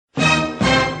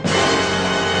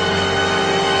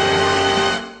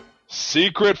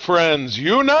Secret friends,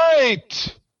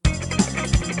 unite!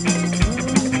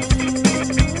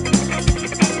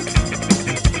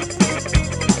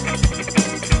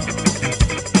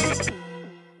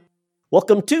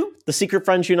 Welcome to the Secret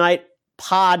Friends Unite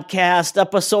podcast,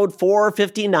 episode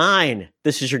 459.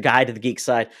 This is your guide to the geek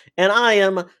side, and I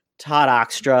am Todd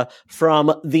Oxtra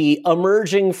from the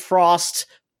emerging frost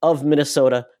of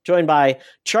Minnesota, joined by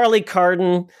Charlie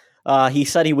Carden. He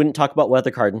said he wouldn't talk about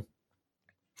weather, Carden.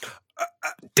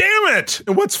 Damn it!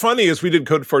 And what's funny is we did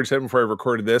Code 47 before I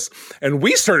recorded this, and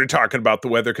we started talking about the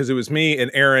weather because it was me and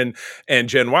Aaron and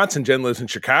Jen Watson. Jen lives in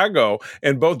Chicago,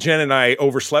 and both Jen and I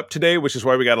overslept today, which is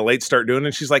why we got a late start doing it.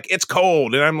 And she's like, it's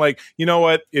cold. And I'm like, you know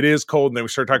what? It is cold. And then we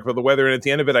started talking about the weather. And at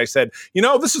the end of it, I said,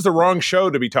 this is the wrong show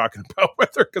to be talking about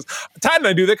weather, because Todd and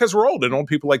I do that because we're old, and old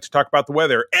people like to talk about the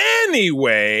weather.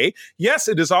 Anyway, yes,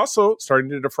 it is also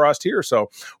starting to defrost here. So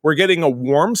we're getting a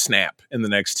warm snap in the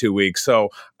next 2 weeks. So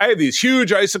I have these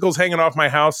huge icicles hanging off my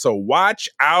house, so watch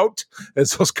out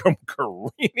as those come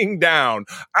careening down.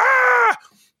 Ah!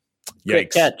 Yikes.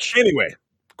 Quick catch. Anyway,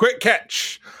 quick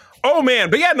catch. Oh,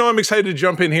 man. But yeah, no, I'm excited to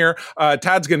jump in here.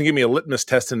 Todd's going to give me a litmus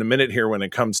test in a minute here when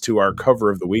it comes to our cover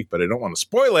of the week, but I don't want to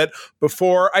spoil it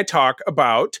before I talk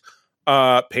about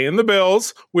paying the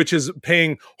bills, which is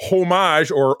paying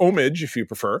homage or homage, if you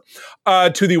prefer,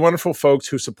 to the wonderful folks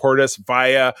who support us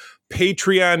via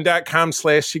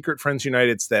patreon.com/Secret Friends Unite.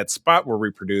 It's that spot where we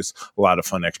produce a lot of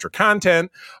fun extra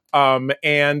content.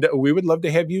 And we would love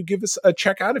to have you give us a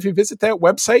check out. If you visit that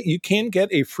website, you can get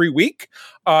a free week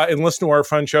and listen to our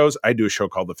fun shows. I do a show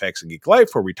called The Facts of Geek Life,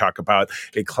 where we talk about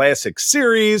a classic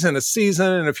series and a season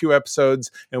and a few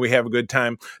episodes, and we have a good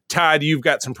time. Todd, you've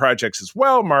got some projects as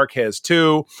well. Mark has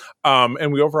too.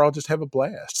 And we overall just have a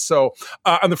blast. So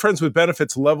on the Friends with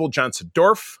Benefits level, Johnson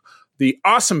Dorf, the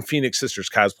awesome Phoenix Sisters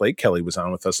cosplay, Kelly was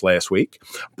on with us last week,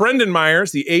 Brendan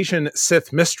Myers, the Asian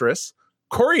Sith Mistress,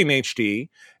 Corey in HD,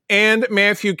 and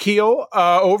Matthew Keel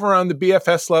over on the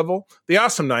BFS level, the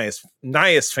awesome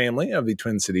Nias family of the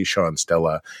Twin Cities, Sean,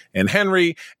 Stella, and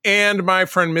Henry, and my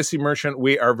friend Missy Merchant.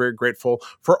 We are very grateful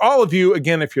for all of you.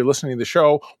 Again, if you're listening to the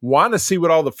show, want to see what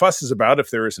all the fuss is about,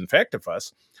 if there is in fact a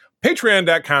fuss,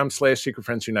 patreon.com/Secret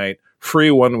Friends Unite,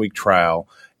 free 1 week trial.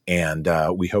 And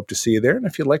we hope to see you there. And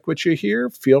if you like what you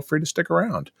hear, feel free to stick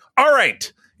around. All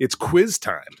right, it's quiz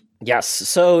time. Yes.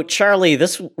 So, Charlie,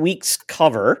 this week's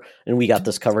cover, and we got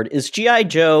this covered, is G.I.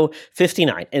 Joe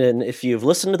 59. And if you've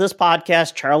listened to this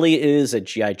podcast, Charlie is a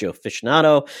G.I. Joe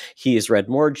aficionado. He has read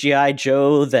more G.I.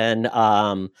 Joe than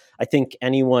I think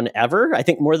anyone ever. I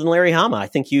think more than Larry Hama. I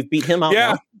think you've beat him out.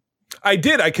 Yeah, now. I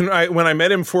did. When I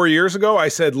met him 4 years ago, I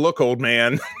said, look, old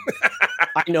man.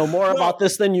 I know more about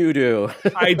this than you do.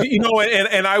 I do,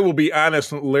 and I will be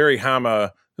honest, Larry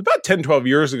Hama, about 10, 12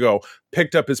 years ago,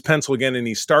 picked up his pencil again, and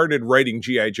he started writing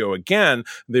G.I. Joe again.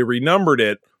 They renumbered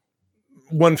it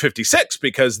 156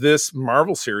 because this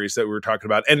Marvel series that we were talking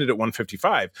about ended at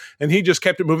 155, and he just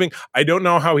kept it moving. I don't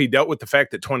know how he dealt with the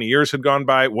fact that 20 years had gone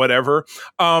by, whatever.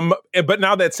 But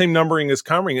now that same numbering is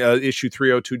coming. Issue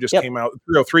 302 just came out.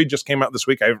 303 just came out this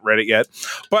week. I haven't read it yet,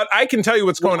 but I can tell you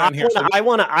what's going on here. I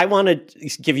want to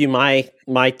give you my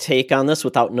take on this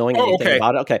without knowing anything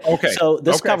about it. Okay. So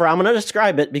this cover, I'm going to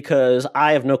describe it because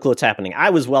I have no clue what's happening. I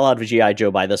was well out of G.I.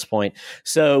 Joe by this point.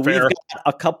 So Fair. We've got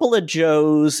a couple of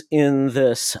Joes in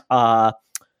this, I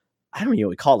don't know what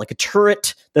we call it, like a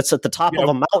turret that's at the top of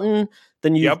a mountain.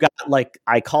 Then you've got I'm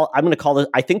going to call it,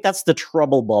 I think that's the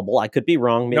Trouble Bubble. I could be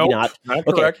wrong. Maybe not. Not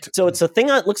correct. So it's a thing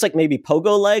that looks like maybe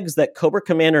pogo legs that Cobra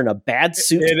Commander in a bad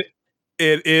suit.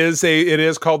 It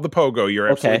is called the Pogo. You're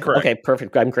absolutely correct. Okay,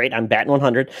 perfect. I'm great. I'm batting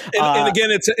 100. And again,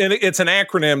 it's an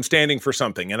acronym standing for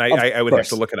something, and I would have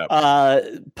to look it up.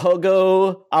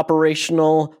 Pogo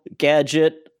Operational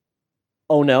Gadget.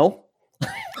 Oh no.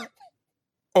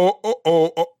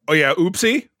 Oh yeah.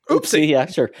 Oopsie. Yeah,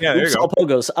 sure. Yeah, there you go. All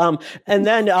pogos. And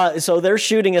then, so they're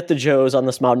shooting at the Joes on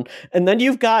this mountain. And then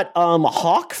you've got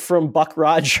Hawk from Buck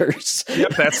Rogers.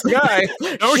 Yep, that's the guy.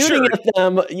 Shooting at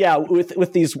them,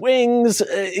 with these wings.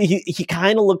 He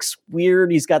kind of looks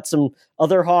weird. He's got some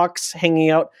other Hawks hanging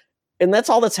out. And that's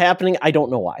all that's happening. I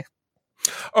don't know why.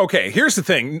 Okay, here's the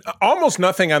thing. Almost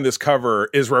nothing on this cover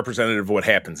is representative of what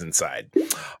happens inside.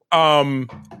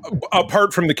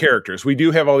 Apart from the characters. We do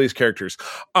have all these characters.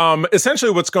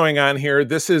 Essentially what's going on here,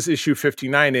 this is issue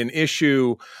 59. In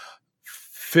issue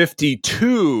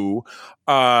 52,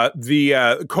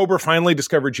 The Cobra finally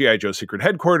discovered G.I. Joe's secret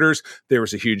headquarters. There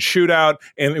was a huge shootout,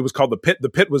 and it was called the Pit. The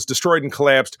Pit was destroyed and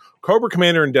collapsed. Cobra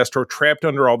Commander and Destro trapped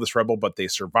under all this rubble, but they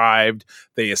survived.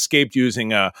 They escaped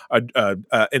using honest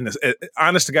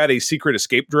to God, a secret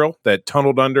escape drill that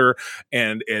tunneled under,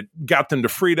 and it got them to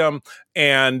freedom.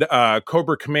 And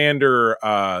Cobra Commander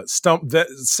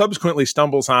subsequently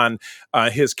stumbles on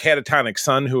his catatonic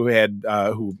son,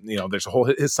 there's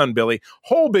his son Billy,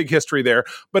 whole big history there,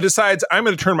 but decides, I'm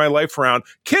going to turn my life around,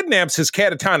 kidnaps his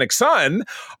catatonic son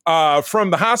from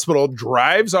the hospital,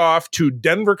 drives off to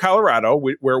Denver, Colorado,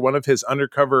 where one of his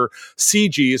undercover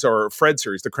CGs, or Fred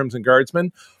series, the Crimson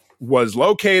Guardsman, was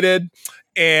located,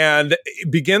 and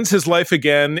begins his life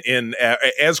again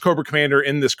as Cobra Commander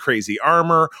in this crazy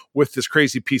armor with this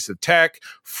crazy piece of tech.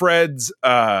 Fred's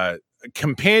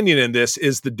companion in this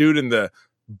is the dude in the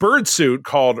bird suit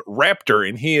called Raptor,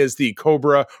 and he is the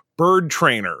Cobra bird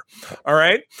trainer. All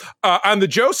right. On the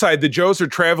Joe side, the Joes are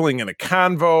traveling in a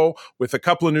convo with a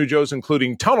couple of new Joes,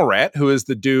 including Tunnel Rat, who is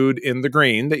the dude in the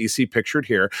green that you see pictured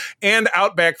here. And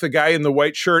out back, the guy in the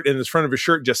white shirt, in the front of his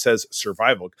shirt just says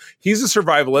survival. He's a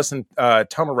survivalist, and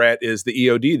Tunnel Rat is the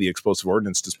EOD, the explosive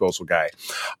ordnance disposal guy.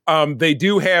 They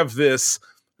do have this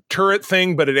turret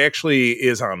thing, but it actually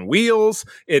is on wheels.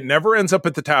 It never ends up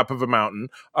at the top of a mountain.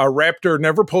 Raptor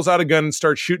never pulls out a gun and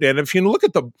starts shooting. And if you look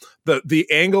at the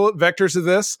angle vectors of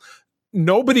this,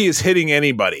 nobody is hitting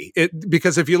anybody.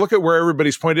 Because if you look at where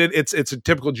everybody's pointed, it's a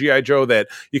typical G.I. Joe that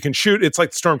you can shoot. It's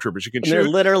like the stormtroopers. You can shoot. They're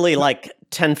literally like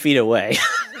 10 feet away.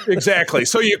 Exactly.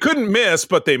 So you couldn't miss,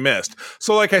 but they missed.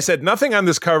 So like I said, nothing on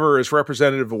this cover is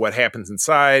representative of what happens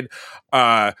inside.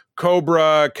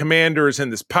 Cobra Commander is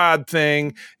in this pod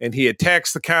thing, and he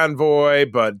attacks the convoy,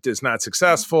 but is not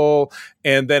successful.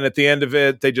 And then at the end of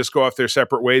it, they just go off their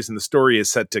separate ways, and the story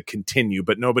is set to continue.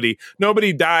 But nobody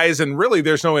dies, and really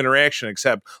there's no interaction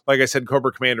except, like I said,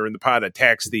 Cobra Commander in the pod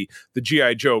attacks the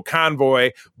G.I. Joe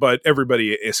convoy, but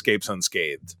everybody escapes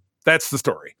unscathed. That's the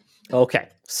story. Okay,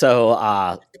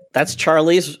 so that's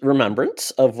Charlie's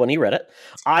remembrance of when he read it.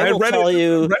 I will tell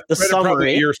you the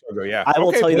summary. I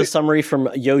will tell you the summary from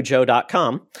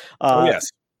yojo.com.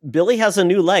 Yes. Billy has a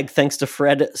new leg thanks to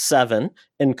Fred 7,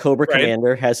 and Cobra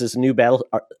Commander has his new battle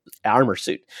armor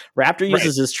suit. Raptor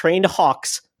uses his trained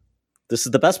hawks, this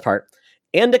is the best part,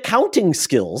 and accounting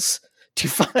skills to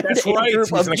find a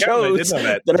group of Joes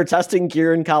that are testing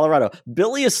gear in Colorado.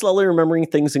 Billy is slowly remembering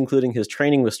things, including his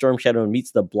training with Storm Shadow, and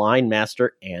meets the Blind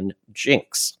Master and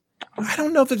Jinx. I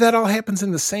don't know that all happens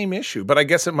in the same issue, but I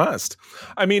guess it must.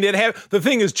 I mean, the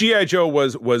thing is, G.I. Joe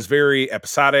was very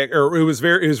episodic, or it was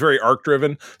very arc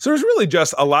driven. So there's really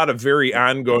just a lot of very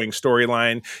ongoing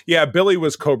storyline. Yeah, Billy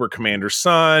was Cobra Commander's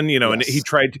son, and he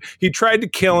tried to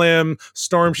kill him.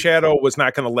 Storm Shadow was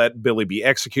not going to let Billy be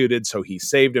executed, so he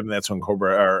saved him. That's when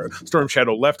Storm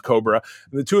Shadow left Cobra.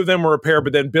 And the two of them were a pair,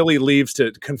 but then Billy leaves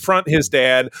to confront his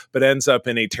dad, but ends up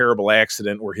in a terrible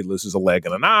accident where he loses a leg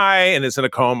and an eye and is in a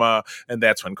coma. And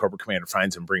that's when Cobra Commander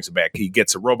finds him, brings him back. He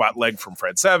gets a robot leg from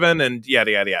Fred 7 and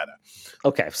yada, yada, yada.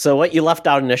 Okay, so what you left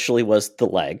out initially was the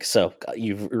leg. So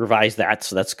you've revised that,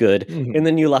 so that's good. Mm-hmm. And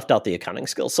then you left out the accounting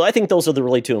skills. So I think those are the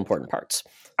really two important parts.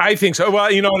 I think so. Well,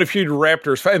 and if you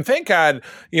Raptors, and thank God,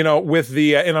 with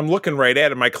the, and I'm looking right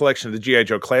at it, my collection of the G.I.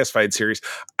 Joe Classified series,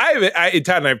 Todd and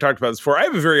I have talked about this before, I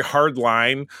have a very hard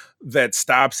line that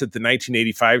stops at the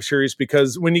 1985 series,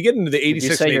 because when you get into the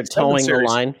 86 and 87 you're towing series,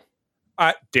 the line?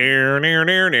 Todd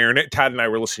and I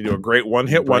were listening to a great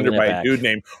one-hit wonder by a dude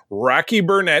named Rocky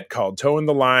Burnett called Towing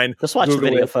the Line. Just watch the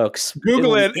video, folks.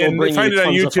 Google it and find it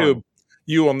on YouTube.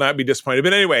 You will not be disappointed.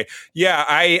 But anyway, yeah,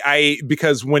 I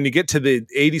because when you get to the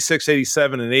 86,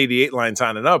 87, and 88 lines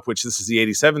on and up, which this is the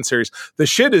 87 series, the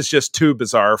shit is just too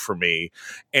bizarre for me.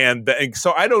 And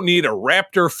so I don't need a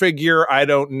Raptor figure. I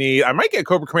might get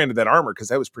Cobra Commander that armor, because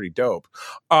that was pretty dope.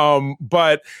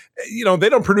 But, they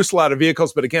don't produce a lot of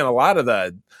vehicles. But again, a lot of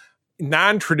the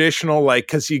non-traditional,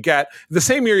 because you got the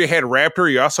same year you had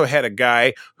Raptor, you also had a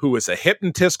guy who was a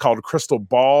hypnotist called Crystal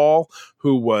Ball,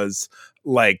 who was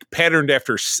patterned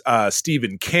after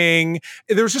Stephen King.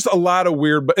 There was just a lot of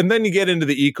weird, and then you get into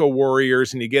the Eco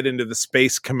Warriors and you get into the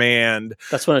Space Command.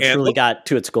 That's when it truly got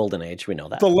to its golden age. We know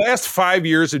that. The last 5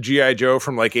 years of G.I. Joe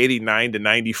from 89 to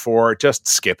 94, just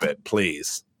skip it,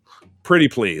 please. Pretty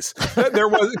please. There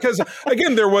was, because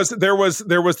again, there was the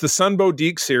Sunbow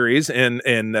Deke series in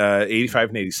 85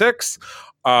 and 86.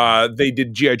 They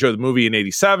did G.I. Joe the movie in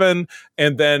 87,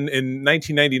 and then in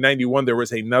 1990-91 there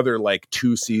was another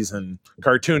 2-season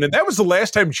cartoon, and that was the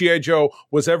last time G.I. Joe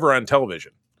was ever on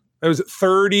television. That was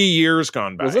 30 years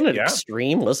gone by. Wasn't it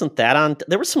Extreme? Wasn't that on?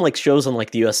 There were some shows on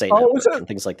the USA Network and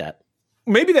things like that.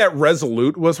 Maybe that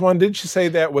Resolute was one. Didn't you say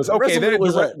that was okay?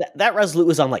 That Resolute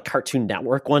was on like Cartoon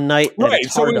Network one night, right?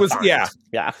 So it was, yeah.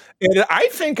 And I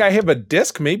think I have a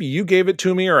disc. Maybe you gave it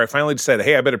to me, or I finally said,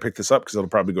 "Hey, I better pick this up because it'll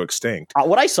probably go extinct."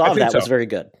 What I saw of that was very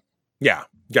good. Yeah,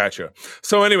 gotcha.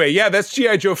 So anyway, yeah, that's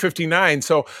G.I. Joe 59.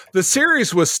 So the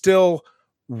series was still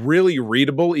really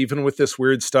readable, even with this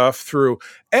weird stuff through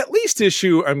at least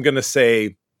issue, I'm going to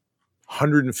say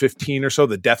 115 or so,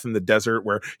 The Death in the Desert,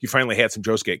 where you finally had some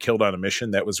Joes get killed on a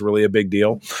mission. That was really a big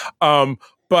deal.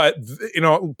 But,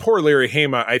 poor Larry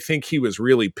Hama, I think he was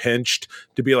really pinched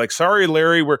to be like, sorry,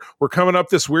 Larry, we're coming up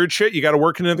this weird shit. You got to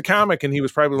work into the comic. And he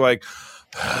was probably like,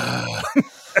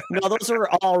 no, those are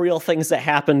all real things that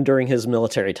happened during his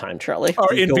military time, Charlie.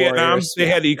 In Vietnam, they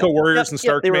had Eco Warriors and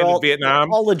Star Command in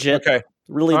Vietnam. All legit. Okay.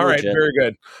 Really all legit. Right, very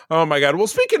good. Oh my God. Well,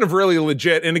 speaking of really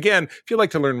legit, and again, if you'd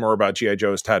like to learn more about G.I.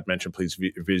 Joe, as Todd mentioned, please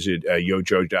visit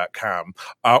yojo.com.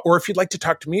 Or if you'd like to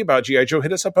talk to me about G.I. Joe,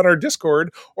 hit us up on our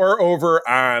Discord or over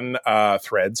on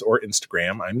Threads or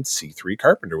Instagram. I'm C3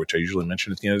 Carpenter, which I usually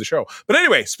mention at the end of the show. But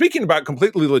anyway, speaking about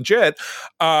completely legit,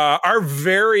 our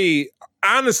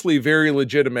honestly very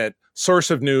legitimate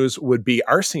source of news would be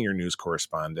our senior news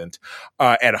correspondent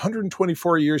at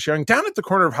 124 years young, down at the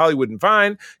corner of Hollywood and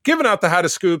Vine, giving out the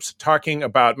hottest scoops, talking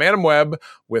about Madam Web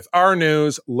with our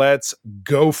news. Let's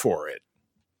go for it.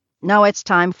 Now it's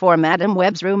time for Madam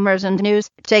Web's rumors and news.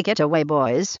 Take it away,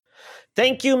 boys.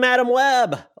 Thank you, Madam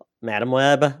Web. Madam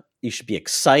Web, you should be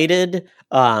excited.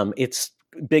 It's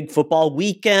big football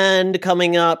weekend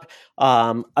coming up.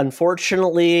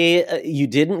 Unfortunately, you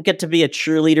didn't get to be a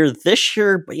cheerleader this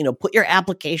year, but, put your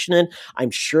application in.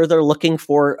 I'm sure they're looking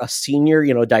for a senior,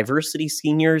 diversity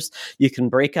seniors. You can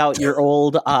break out your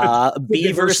old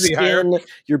beaver skin,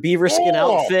 your beaver skin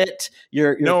outfit,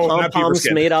 your pom-poms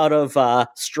made out of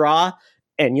straw,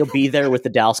 and you'll be there with the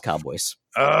Dallas Cowboys.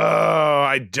 Oh,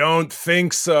 I don't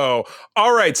think so.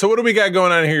 All right. So what do we got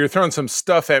going on here? You're throwing some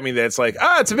stuff at me that's like,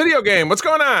 it's a video game. What's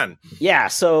going on? Yeah.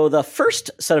 So the first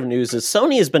set of news is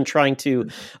Sony has been trying to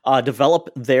develop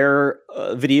their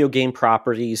video game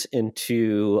properties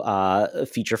into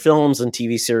feature films and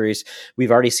TV series.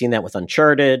 We've already seen that with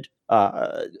Uncharted,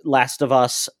 Last of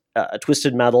Us,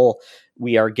 Twisted Metal.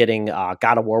 We are getting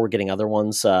God of War. We're getting other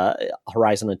ones,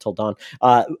 Horizon Until Dawn,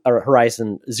 or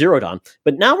Horizon Zero Dawn.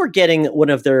 But now we're getting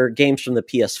one of their games from the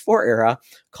PS4 era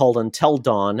called Until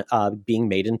Dawn being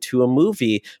made into a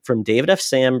movie from David F.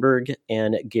 Sandberg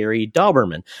and Gary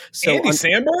Dauberman. So Andy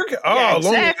Samberg? Oh, yeah,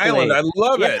 exactly. Lonely Island. I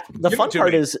love it. The fun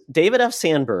part is David F.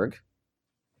 Sandberg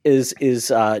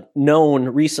is known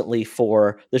recently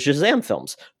for the Shazam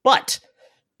films, but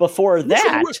before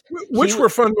that, which were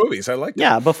fun movies. I liked them.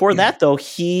 Yeah. Before that, though,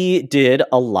 he did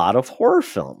a lot of horror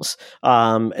films,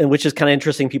 and which is kind of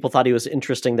interesting. People thought he was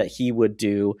interesting that he would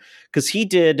do, because he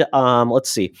did. Let's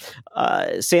see,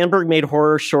 Sandberg made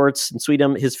horror shorts in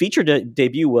Sweden. His feature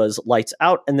debut was Lights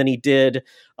Out, and then he did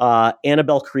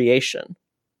Annabelle Creation.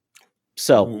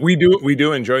 So we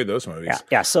do enjoy those movies.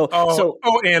 Yeah. So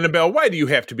Annabelle, why do you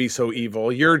have to be so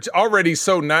evil? You're already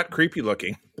so not creepy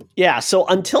looking. Yeah. So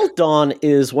Until Dawn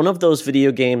is one of those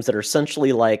video games that are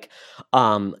essentially like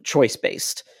choice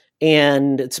based,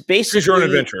 and it's basically choose your own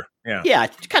adventure. Yeah,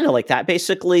 kind of like that.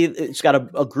 Basically, it's got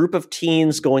a group of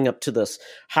teens going up to this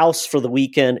house for the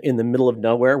weekend in the middle of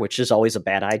nowhere, which is always a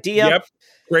bad idea. Yep.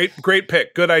 Great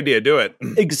pick. Good idea. Do it.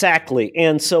 Exactly.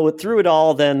 And so through it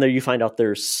all, then there you find out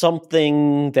there's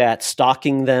something that's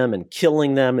stalking them and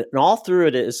killing them. And all through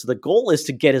it is the goal is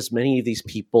to get as many of these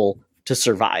people to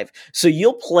survive. So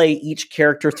you'll play each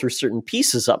character through certain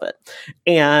pieces of it.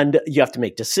 And you have to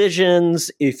make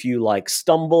decisions. If you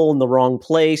stumble in the wrong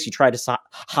place, you try to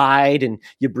hide and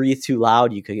you breathe too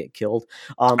loud, you could get killed.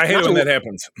 I hate when that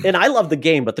happens. And I love the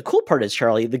game, but the cool part is,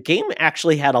 Charlie, the game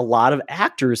actually had a lot of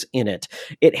actors in it.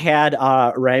 It had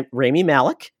Rami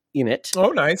Malek in it. Oh,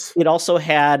 nice. It also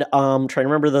had, trying to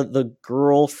remember the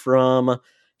girl from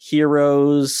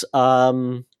Heroes,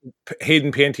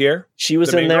 Hayden Panettiere. She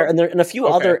was in there, and a few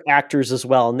other actors as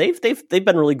well. And they've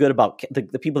been really good about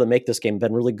the people that make this game.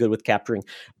 Been really good with capturing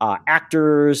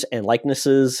actors and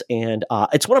likenesses. And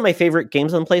it's one of my favorite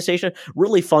games on PlayStation.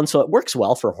 Really fun, so it works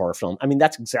well for a horror film. I mean,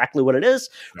 that's exactly what it is.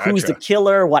 Gotcha. Who's the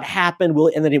killer? What happened?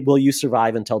 Will you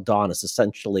survive until dawn? Is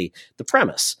essentially the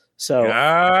premise. So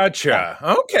gotcha.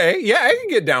 Okay, yeah, I can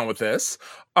get down with this.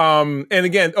 And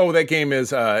again, that game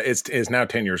is now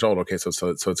 10 years old. Okay, so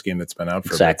it's a game that's been out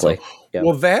for exactly. a bit. So, yep.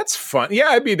 Well, that's fun. Yeah,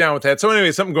 I'd be down with that. So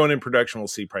anyway, something going in production. We'll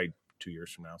see probably 2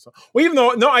 years from now. So, well, even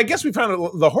though I guess we found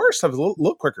the horror stuff is a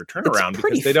little quicker turnaround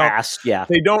because they fast,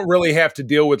 they don't really have to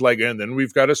deal with and then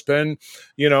we've got to spend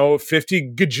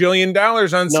 $50 gajillion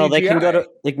on CGI. No, they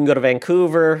can go to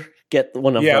Vancouver. get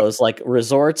one of those like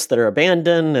resorts that are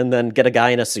abandoned, and then get a guy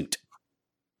in a suit.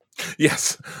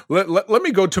 Yes. Let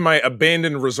me go to my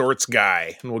abandoned resorts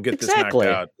guy, and we'll get this knocked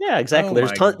out. Yeah, exactly.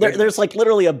 There's like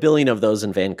literally a billion of those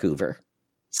in Vancouver.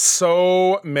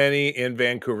 So many in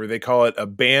Vancouver. They call it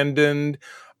abandoned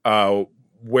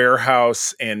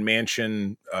warehouse and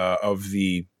mansion of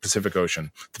the Pacific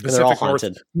Ocean. The Pacific they're all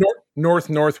haunted.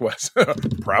 Northwest.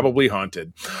 Probably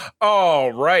haunted.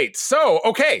 All right. So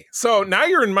now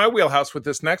you're in my wheelhouse with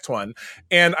this next one.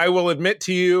 And I will admit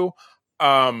to you,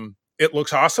 it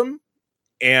looks awesome.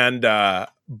 And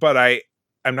but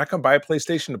I'm not going to buy a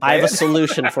PlayStation to play I have a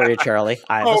solution for you, Charlie.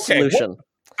 I have a solution. Well,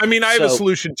 I mean, I have a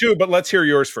solution too, but let's hear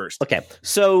yours first. Okay.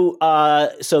 So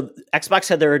Xbox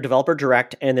had their developer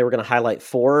direct, and they were going to highlight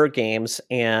 4 games,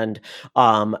 and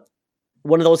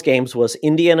one of those games was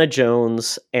Indiana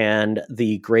Jones and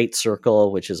the Great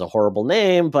Circle, which is a horrible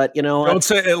name, but you know, don't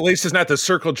say, at least it's not the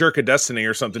Circle Jerk of Destiny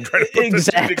or something. Try to put this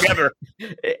together.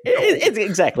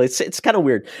 Exactly. It's kind of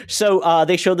weird. So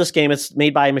they showed this game. It's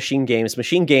made by Machine Games.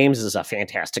 Machine Games is a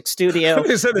fantastic studio.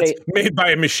 They said it's made by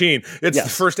a machine. It's the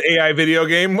first AI video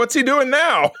game. What's he doing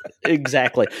now?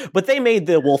 Exactly. But they made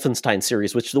the Wolfenstein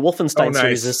series, which the Wolfenstein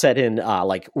series is set in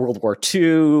like World War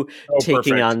II,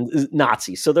 taking on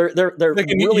Nazis. So they're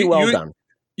really well done.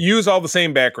 Use all the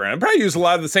same background. Probably use a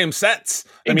lot of the same sets.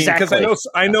 I mean, because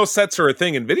I know sets are a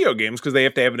thing in video games because they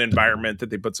have to have an environment that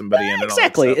they put somebody in.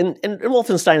 Exactly. And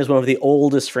Wolfenstein is one of the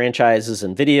oldest franchises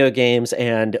in video games,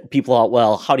 and people thought,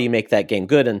 well, how do you make that game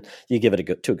good? And you give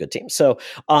it to a good team. So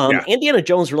Indiana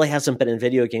Jones really hasn't been in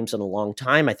video games in a long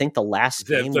time. I think the last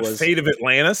game was Fate of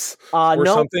Atlantis or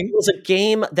something. It was a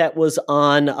game that was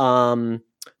on,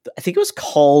 I think it was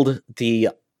called the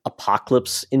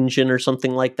Apocalypse Engine or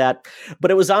something like that,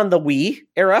 but it was on the Wii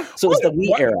era. So it was the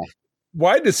Wii era.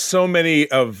 Why does so many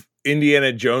of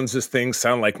Indiana Jones's things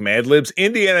sound like Mad Libs?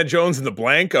 Indiana Jones in the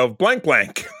blank of blank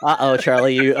blank. Uh-oh,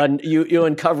 Charlie, you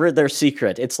uncovered their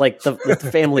secret. It's like the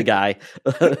Family Guy.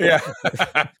 Yeah.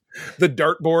 The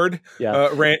dartboard.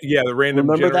 The random.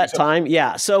 Remember that time?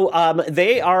 Yeah. So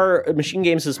Machine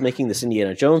Games is making this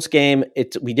Indiana Jones game.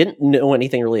 We didn't know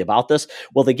anything really about this.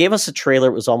 Well, they gave us a trailer.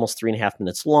 It was almost 3.5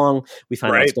 minutes long. We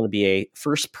found out it's going to be a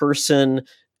first-person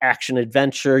action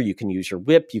adventure. You can use your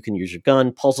whip, you can use your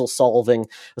gun, puzzle solving.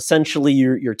 Essentially,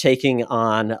 you're taking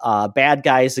on bad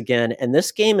guys again. And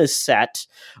this game is set.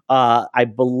 I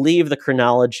believe the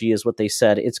chronology is what they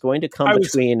said. It's going to come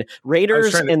between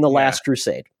Raiders and The Last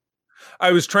Crusade.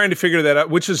 I was trying to figure that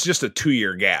out, which is just a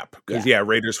 2-year gap. Because,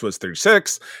 Raiders was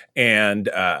 36, and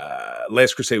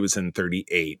Last Crusade was in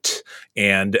 38,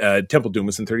 and Temple Doom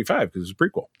was in 35, because it was a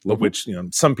prequel, which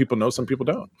some people know, some people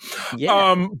don't.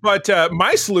 Yeah. But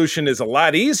my solution is a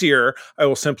lot easier. I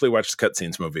will simply watch the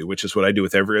cutscenes movie, which is what I do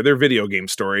with every other video game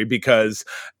story, because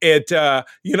it, I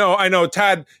know,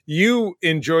 Todd, you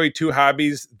enjoy 2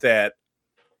 hobbies that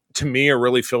to me are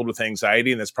really filled with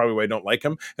anxiety, and that's probably why I don't like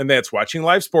them. And that's watching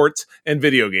live sports and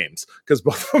video games, because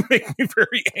both of them make me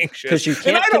very anxious. Because you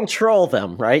can't control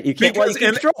them, right? You can't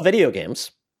control video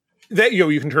games. That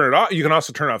you can turn it off. You can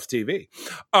also turn off the TV.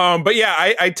 But yeah,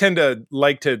 I tend to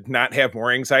like to not have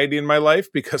more anxiety in my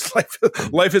life, because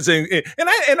life is and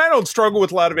I don't struggle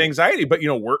with a lot of anxiety, but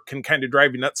work can kind of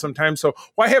drive you nuts sometimes. So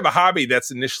why have a hobby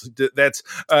that's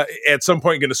at some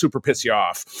point going to super piss you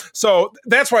off? So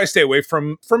that's why I stay away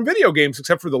from video games,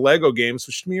 except for the Lego games,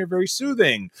 which to me are very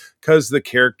soothing, because the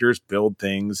characters build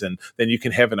things, and then you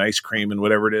can have an ice cream and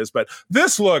whatever it is. But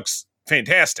this looks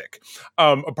fantastic.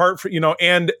 Apart from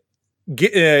and.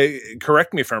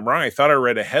 Correct me if I'm wrong. I thought I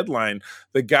read a headline.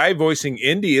 The guy voicing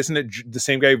Indy, isn't it the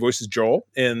same guy who voices Joel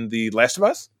in The Last of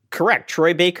Us? Correct.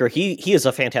 Troy Baker. He is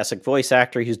a fantastic voice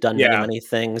actor. He's done many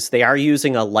things. They are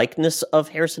using a likeness of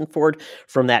Harrison Ford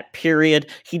from that period.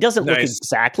 He doesn't look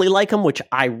exactly like him, which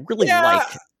I really like.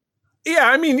 Yeah,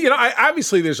 I mean,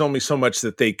 obviously there's only so much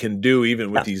that they can do,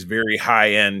 even with these very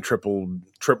high-end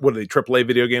AAA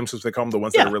video games, as they call them, the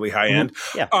ones that are really high-end,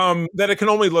 that it can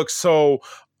only look so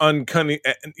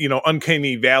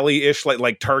uncanny valley-ish,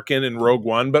 like Tarkin and Rogue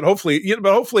One, but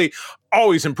hopefully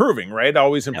always improving, right?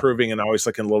 Always improving and always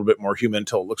looking a little bit more human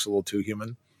until it looks a little too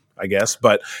human, I guess.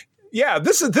 But yeah,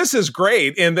 this is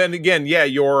great. And then again,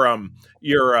 your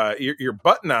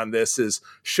button on this is,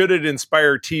 should it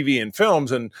inspire TV and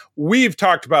films? And we've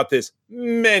talked about this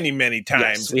many, many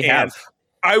times. Yes, we have.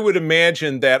 I would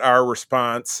imagine that our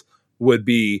response would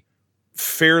be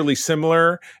fairly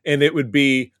similar, and it would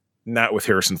be not with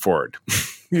Harrison Ford.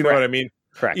 You know what I mean?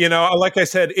 Correct. Like I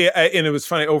said, and it was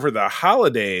funny over the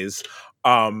holidays.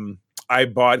 I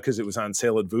bought, because it was on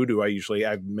sale at Vudu.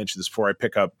 I've mentioned this before, I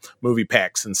pick up movie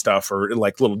packs and stuff, or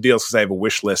like little deals, because I have a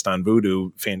wish list on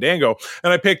Vudu Fandango.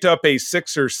 And I picked up a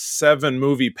 6 or 7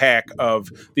 movie pack of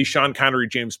the Sean Connery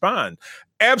James Bond.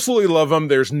 Absolutely love them.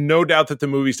 There's no doubt that the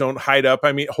movies don't hold up.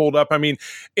 I mean,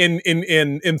 in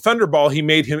Thunderball,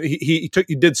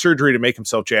 he did surgery to make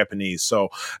himself Japanese, so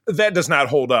that does not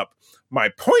hold up. My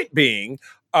point being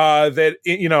that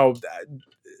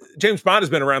James Bond has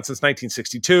been around since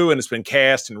 1962, and it's been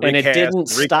cast and recast. And it didn't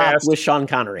stop with Sean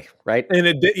Connery, right? And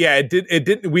it did. It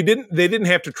didn't. They didn't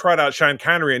have to trot out Sean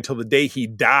Connery until the day he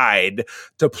died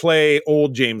to play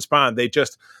old James Bond.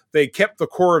 They kept the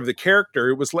core of the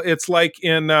character. It's like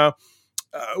in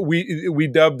we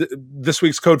dubbed this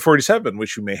week's Code 47,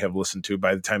 which you may have listened to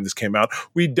by the time this came out.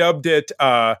 We dubbed it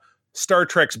Star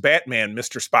Trek's Batman,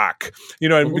 Mr. Spock.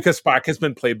 Because Spock has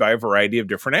been played by a variety of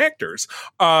different actors.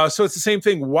 So it's the same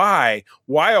thing. Why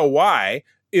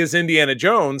is Indiana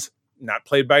Jones not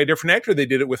played by a different actor? They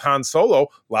did it with Han Solo.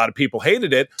 A lot of people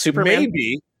hated it. Superman.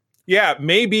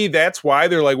 Maybe that's why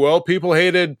they're like, well, people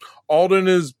hated Alden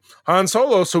as Han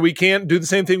Solo, so we can't do the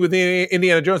same thing with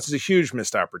Indiana Jones. It's a huge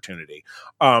missed opportunity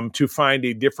to find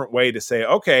a different way to say,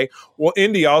 okay, well,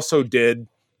 Indy also did,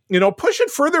 push it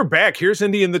further back. Here's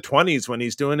Indy in the 20s when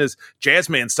he's doing his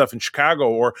jazzman stuff in Chicago,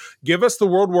 or give us the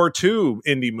World War II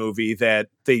Indy movie that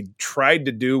they tried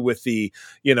to do with the,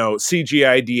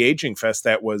 CGI de-aging fest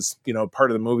that was,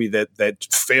 part of the movie that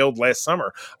failed last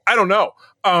summer. I don't know.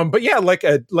 But yeah, like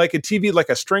a TV, like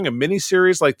a string of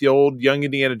miniseries, like the old Young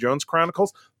Indiana Jones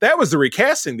Chronicles, that was the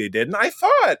recasting they did. And I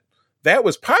thought that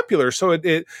was popular. So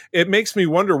it makes me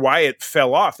wonder why it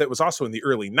fell off. That was also in the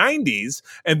early 90s,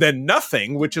 and then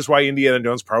nothing, which is why Indiana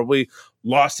Jones probably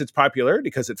lost its popularity,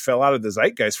 because it fell out of the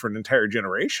zeitgeist for an entire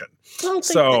generation.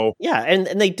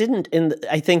 And they didn't, and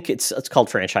I think it's called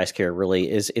franchise care,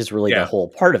 really is really the whole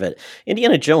part of it.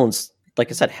 Indiana Jones, like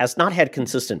I said, has not had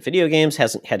consistent video games,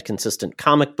 hasn't had consistent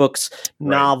comic books,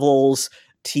 novels,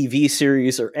 TV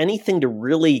series, or anything to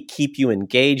really keep you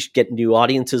engaged, get new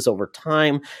audiences over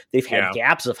time. They've had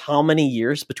gaps of how many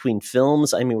years between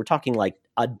films? I mean, we're talking like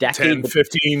a decade. 10,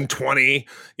 15, 20.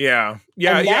 Yeah.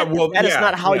 That is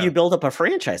not how you build up a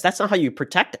franchise. That's not how you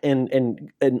protect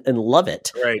and love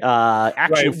it. Right.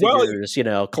 Action figures,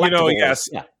 collectibles. Yes.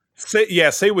 Yeah.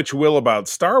 Say what you will about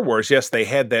Star Wars. Yes, they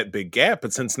had that big gap,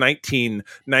 but since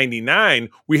 1999,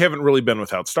 we haven't really been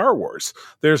without Star Wars.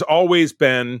 There's always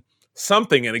been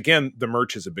something, and again, the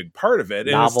merch is a big part of it,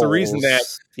 and novels, it's the reason that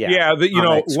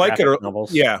comics, like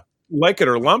it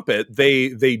or lump it,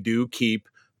 they do keep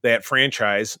that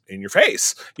franchise in your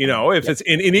face, if it's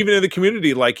and even in the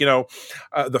community, like the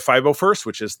 501st,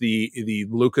 which is the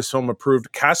Lucasfilm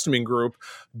approved costuming group,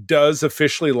 does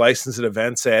officially license at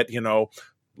events at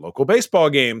local baseball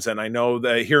games. And I know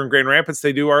that here in Grand Rapids,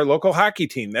 they do our local hockey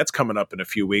team. That's coming up in a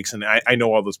few weeks. And I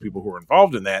know all those people who are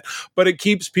involved in that, but it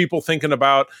keeps people thinking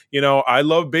about, I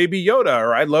love Baby Yoda,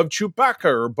 or I love Chewbacca,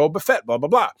 or Boba Fett, blah, blah,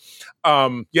 blah.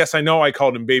 Yes, I know I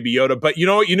called him Baby Yoda, but you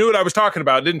knew what I was talking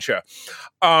about, didn't you?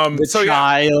 The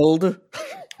child.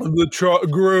 The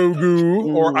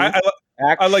Grogu, or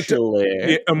I like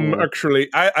to actually.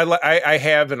 I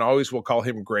have and always will call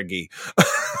him Greggy,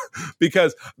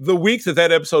 because the week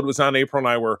that episode was on, April and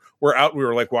I were out. We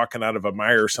were like walking out of a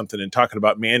Meijer or something and talking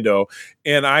about Mando,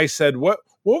 and I said, "What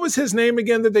was his name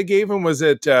again that they gave him? Was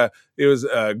it was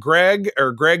Greg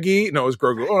or Greggy? No, it was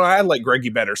Grogu. Oh, I like Greggy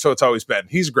better, so it's always been.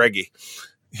 He's Greggy.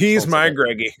 He's my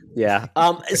Greggy." Yeah.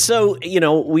 So,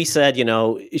 we said,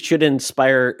 it should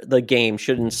inspire, the game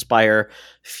should inspire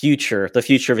the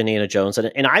future of Indiana Jones.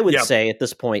 And I would say at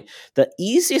this point, the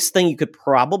easiest thing you could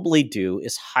probably do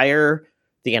is hire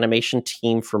the animation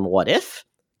team from What If,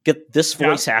 get this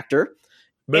voice actor.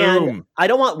 Boom. And I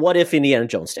don't want What If Indiana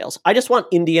Jones tales. I just want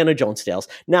Indiana Jones tales.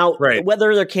 Now,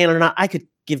 whether they're canon or not, I could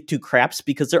give two craps,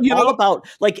 because they're all about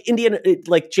like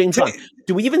James Bond.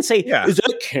 Do we even say, is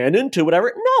that canon to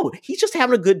whatever? No, he's just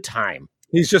having a good time.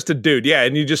 He's just a dude. Yeah.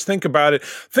 And you just think about it.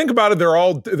 They're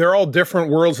all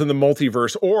different worlds in the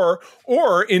multiverse,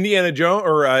 or Indiana Jones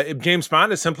or James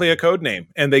Bond is simply a code name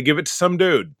and they give it to some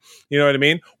dude. You know what I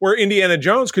mean? Where Indiana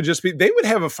Jones could just be, they would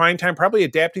have a fine time probably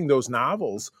adapting those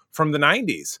novels from the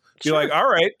 90s. You're like, all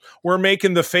right, we're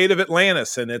making The Fate of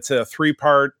Atlantis, and it's a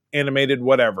 3-part animated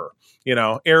whatever,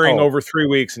 airing over 3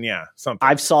 weeks, and something.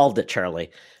 I've solved it, Charlie.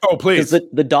 Oh, please. Because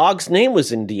the dog's name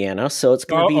was Indiana, so it's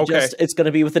going to be it's going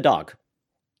to be with the dog.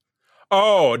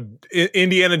 Oh,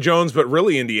 Indiana Jones, but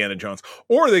really Indiana Jones.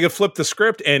 Or they could flip the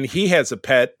script, and he has a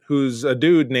pet who's a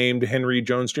dude named Henry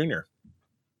Jones Jr.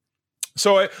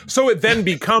 So it then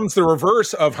becomes the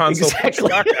reverse of Han Solo. Exactly.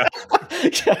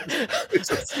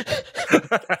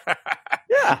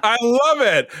 Yeah. I love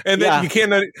it. And then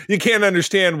you can't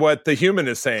understand what the human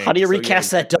is saying. How do you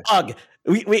recast that dog?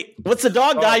 Wait, what's the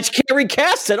dog, guys? You can't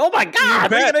recast it. Oh my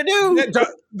God, what are you going to do?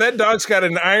 That dog's got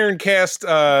an iron cast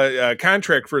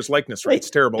contract for his likeness rights.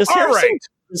 It's terrible.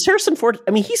 Does Harrison Ford,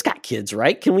 I mean, he's got kids,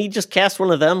 right? Can we just cast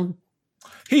one of them?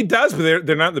 He does, but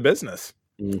they're not in the business.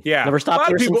 Yeah. Never stopped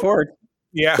Harrison Ford.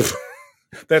 Yeah.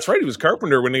 That's right. He was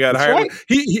carpenter when he got hired.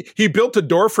 Right. He built a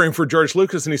door frame for George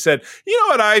Lucas, and he said, "You know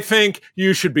what? I think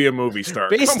you should be a movie star.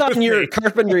 Based on your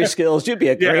carpentry skills, you'd be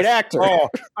a great actor." Oh,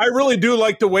 I really do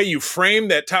like the way you frame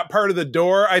that top part of the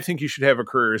door. I think you should have a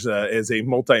career as a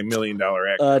multi-million-dollar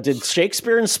actor. Did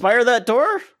Shakespeare inspire that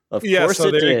door? Of course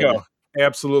it did. There you go.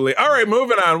 Absolutely. All right,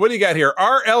 moving on. What do you got here?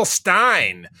 R.L.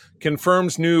 Stine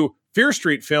confirms new Fear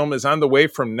Street film is on the way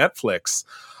from Netflix.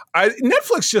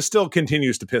 Netflix just still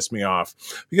continues to piss me off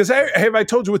because I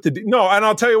told you and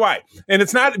I'll tell you why. And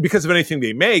it's not because of anything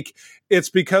they make. It's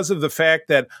because of the fact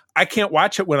that I can't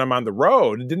watch it when I'm on the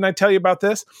road. Didn't I tell you about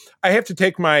this? I have to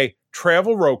take my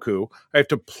travel Roku. I have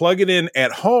to plug it in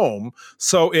at home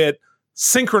so it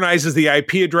synchronizes the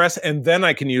IP address, and then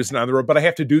I can use it on the road. But I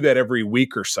have to do that every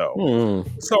week or so.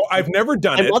 So I've never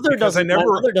done it. My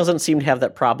mother doesn't seem to have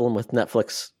that problem with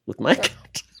Netflix with my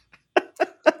account.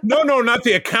 No, not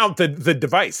the account, the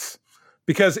device.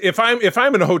 Because if I'm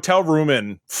in a hotel room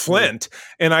in Flint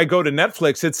and I go to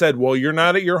Netflix, it said, "Well, you're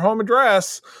not at your home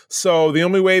address, so the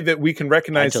only way that we can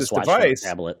recognize this device."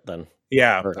 Tablet, then.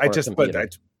 Yeah,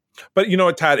 but you know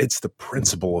what, Todd? It's the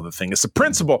principle of the thing. It's the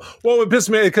principle. Well, it pisses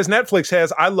me because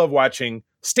Netflix I love watching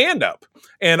stand up,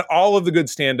 and all of the good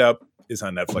stand up is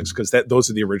on Netflix because those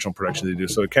are the original productions they do.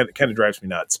 So it kind of drives me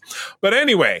nuts. But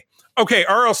anyway. Okay,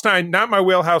 R.L. Stine, not my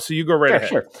wheelhouse, so you go right ahead.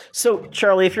 Sure. So,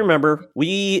 Charlie, if you remember,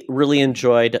 we really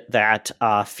enjoyed that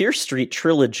Fear Street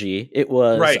trilogy. It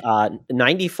was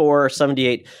 94,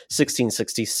 78,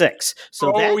 1666.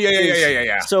 So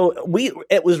yeah. So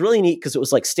it was really neat because it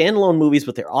was like standalone movies,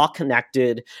 but they're all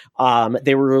connected.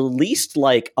 They were released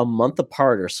like a month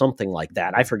apart or something like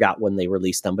that. I forgot when they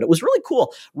released them, but it was really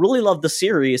cool. Really loved the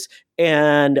series.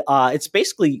 And it's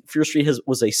basically Fear Street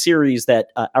was a series that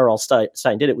R.L.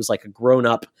 Stine did. It was like a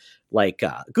grown-up, like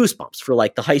Goosebumps for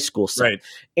like the high school stuff. Right.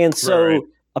 And so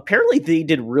apparently they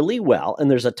did really well. And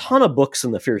there's a ton of books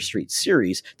in the Fear Street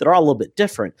series that are all a little bit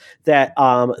different. That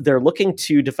they're looking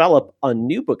to develop a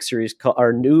new book series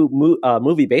or new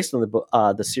movie based on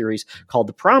the series called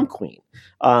The Prom Queen.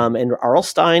 And R.L.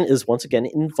 Stine is once again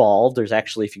involved. There's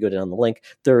actually, if you go down the link,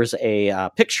 there's a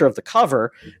picture of the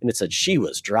cover, and it said she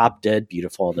was drop dead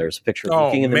beautiful. And there's a picture of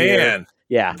looking in the mirror.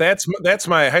 Yeah, that's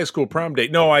my high school prom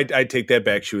date. No, I take that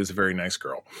back. She was a very nice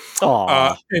girl.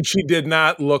 And she did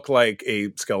not look like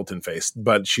a skeleton face,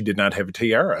 but she did not have a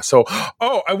tiara. So,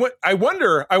 I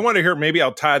wonder here. Maybe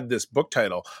I'll Todd this book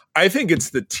title. I think it's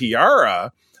the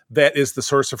tiara that is the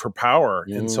source of her power.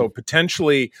 And so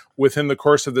potentially within the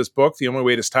course of this book, the only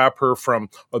way to stop her from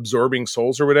absorbing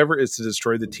souls or whatever is to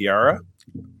destroy the tiara.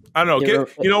 I don't know.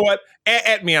 You know what?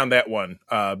 At me on that one,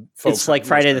 folks. It's like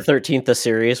Friday the 13th, the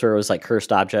series where it was like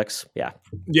cursed objects. Yeah.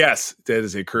 Yes, that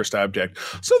is a cursed object.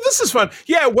 So this is fun.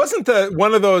 Yeah, it wasn't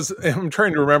one of those. I'm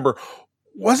trying to remember.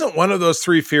 Wasn't one of those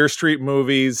 3 Fear Street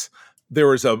movies? There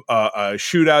was a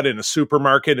shootout in a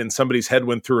supermarket and somebody's head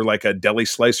went through like a deli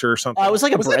slicer or something. It was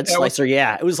like a bread slicer.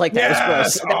 Yeah, it was like that.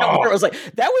 Yes. Was gross. It was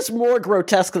like that was more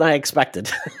grotesque than I expected.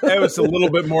 That was a little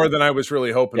bit more than I was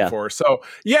really hoping for. So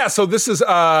so this is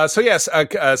a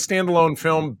standalone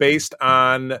film based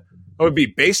on. It would be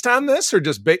based on this or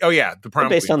just the Prom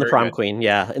based Queen. On the Prom Queen,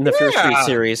 in the Fear Street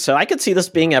series. So I could see this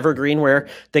being evergreen where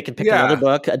they could pick another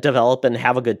book, develop, and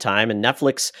have a good time. And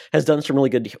Netflix has done some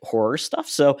really good horror stuff.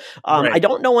 So I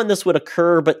don't know when this would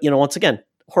occur, but once again,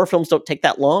 horror films don't take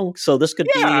that long, so this could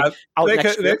be out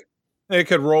next year. They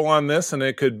could roll on this, and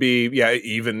it could be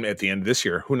even at the end of this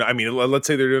year. Who knows? I mean, let's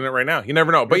say they're doing it right now. You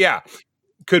never know, but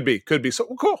could be. So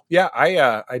cool. Yeah,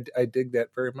 I dig that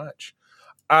very much.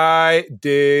 I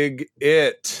dig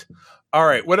it. All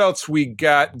right, what else we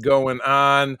got going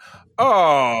on?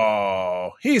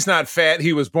 Oh, he's not fat.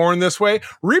 He was born this way.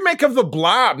 Remake of The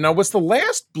Blob. Now, was the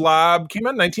last Blob came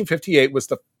out in 1958? Was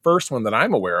the first one that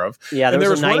I'm aware of? Yeah, there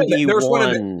was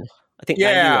 91. I think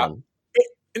 91.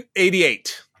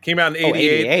 88. Came out in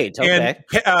 88. 88, okay.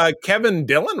 And Kevin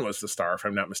Dillon was the star, if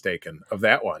I'm not mistaken, of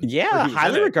that one. Yeah,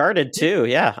 highly regarded too.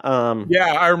 Yeah.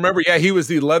 I remember. Yeah, he was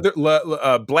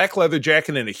the black leather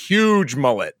jacket and a huge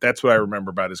mullet. That's what I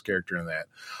remember about his character in that.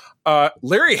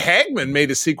 Larry Hagman made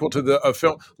a sequel to the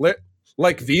film. The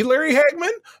Larry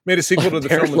Hagman made a sequel to the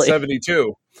film in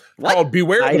 72 called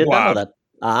Beware the Blob. Know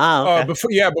that.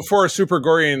 Okay. Before a super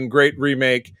gory and great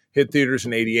remake hit theaters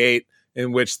in 88,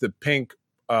 in which the pink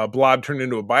Blob turned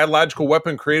into a biological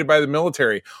weapon created by the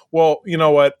military. Well, you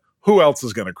know what? Who else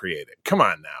is going to create it? Come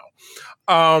on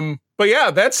now. But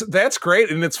yeah, that's great.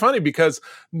 And it's funny because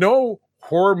no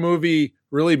horror movie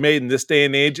really made in this day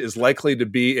and age is likely to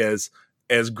be as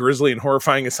grisly and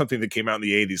horrifying as something that came out in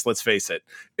the 80s. Let's face it.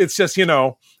 It's just,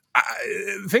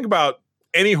 think about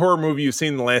any horror movie you've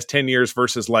seen in the last 10 years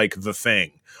versus like The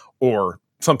Thing or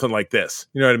something like this.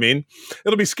 You know what I mean?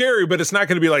 It'll be scary, but it's not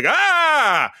going to be like,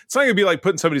 it's not going to be like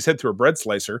putting somebody's head through a bread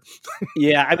slicer.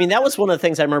 Yeah. I mean, that was one of the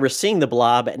things I remember seeing the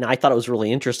Blob, and I thought it was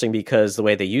really interesting because the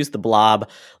way they used the Blob,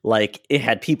 like it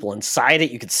had people inside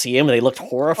it. You could see him and they looked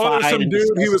horrified. Some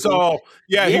dude, he was all,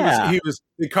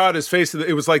 he caught his face.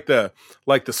 It was like the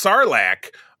Sarlacc.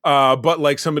 But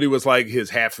like somebody was like his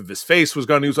half of his face was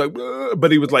gone. He was like,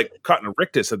 but he was like caught in a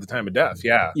rictus at the time of death.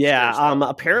 Yeah. Yeah.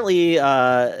 Apparently,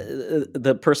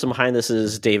 the person behind this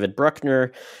is David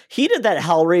Bruckner. He did that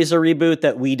Hellraiser reboot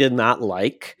that we did not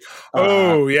like.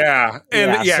 And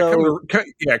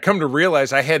come to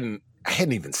realize I hadn't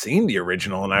even seen the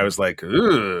original, and I was like,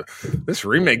 this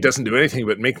remake doesn't do anything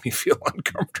but make me feel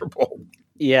uncomfortable.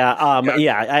 Yeah.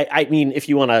 I mean, if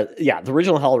you want to, the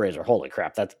original Hellraiser, holy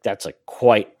crap, that's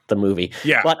quite the movie.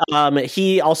 Yeah. But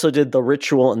he also did The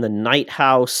Ritual and The Night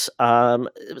House.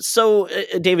 So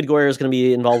David Goyer is going to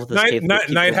be involved with this.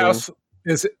 Night House,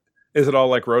 is it all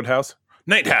like Roadhouse?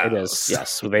 Night House. It is,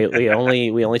 yes. We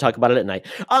only talk about it at night.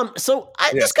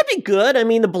 This could be good. I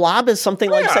mean, the Blob is something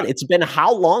like I said. It's been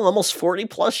how long? Almost 40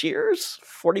 plus years.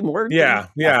 40 more. Yeah.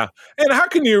 And how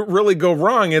can you really go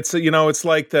wrong? It's it's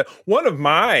like one of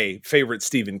my favorite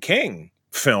Stephen King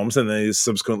films, and they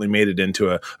subsequently made it into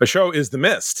a show, is The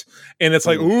Mist. And it's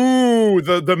like,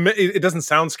 it doesn't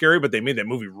sound scary, but they made that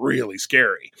movie really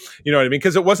scary. You know what I mean?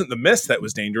 Because it wasn't the mist that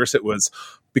was dangerous. It was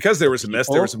because there was a mist.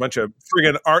 There was a bunch of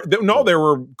friggin' art. No, there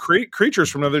were creatures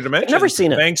from another dimension. I've never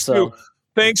seen it.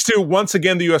 Thanks to once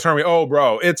again the U.S. Army. Oh,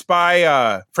 bro, it's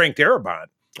by Frank Darabont.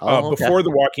 Before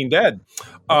The Walking Dead.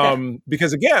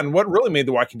 Because again, what really made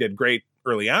The Walking Dead great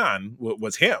early on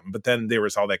was him, but then there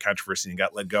was all that controversy and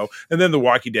got let go. And then The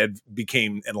Walking Dead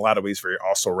became, in a lot of ways, very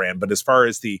also ran. But as far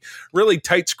as the really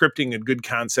tight scripting and good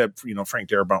concept, Frank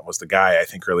Darabont was the guy, I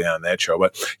think, early on in that show.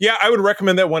 But yeah, I would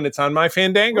recommend that one. It's on my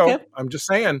Fandango. Okay. I'm just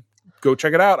saying. Go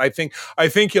check it out. I think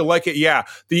you'll like it. Yeah.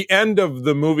 The end of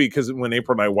the movie, because when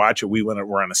April and I watch it,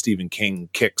 we're on a Stephen King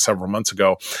kick several months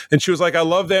ago. And she was like, I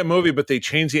love that movie, but they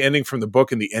changed the ending from the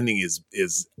book, and the ending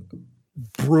is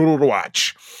brutal to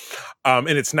watch. And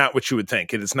it's not what you would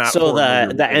think. It is not. So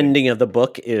the ending of the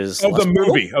book is of the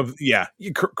movie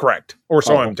correct. Or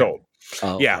so I'm told.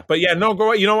 Oh, okay. Yeah, but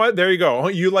go. You know what? There you go.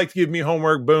 You like to give me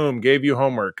homework. Boom, gave you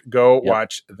homework. Go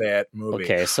watch that movie.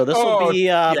 Okay, so this will be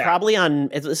probably on.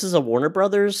 This is a Warner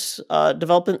Brothers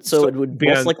development, so it would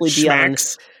most likely be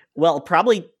Max. On. Well,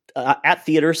 probably at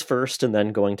theaters first, and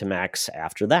then going to Max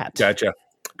after that. Gotcha.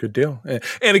 Good deal.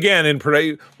 And again,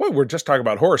 we're just talking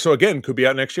about horror, so again, could be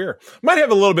out next year. Might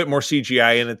have a little bit more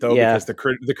CGI in it though, because the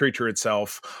creature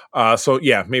itself. So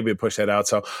yeah, maybe push that out.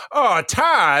 So,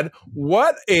 Todd,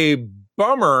 what a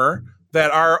bummer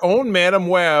that our own Madam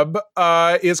Web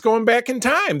is going back in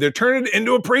time. They're turning it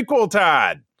into a prequel,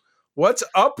 Todd. What's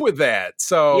up with that?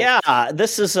 So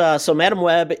this is so Madam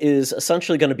Web is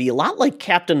essentially going to be a lot like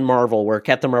Captain Marvel, where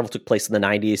Captain Marvel took place in the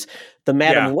 90s. The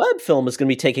Madam Web film is going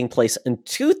to be taking place in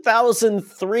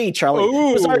 2003. Charlie,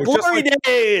 it was our glory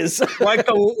days, like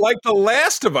the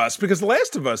Last of Us, because The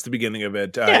Last of Us, the beginning of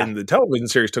it in the television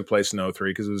series took place in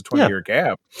 2003 because it was a 20-year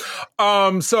gap.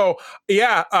 I'm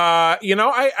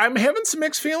having some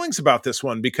mixed feelings about this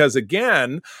one because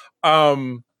again,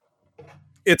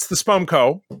 it's the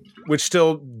Spumco, which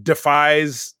still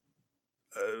defies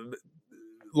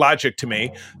logic to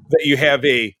me, that you have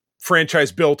a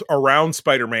franchise built around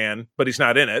Spider-Man, but he's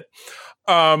not in it.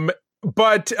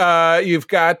 But you've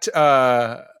got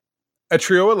a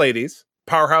trio of ladies,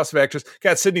 powerhouse of actors.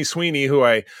 Got Sydney Sweeney, who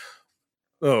they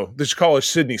should call her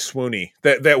Sydney Swooney.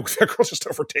 That girl just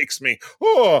overtakes me.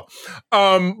 I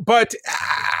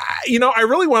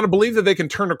really want to believe that they can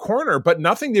turn a corner, but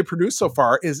nothing they produce so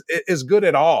far is good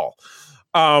at all.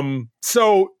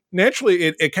 So naturally,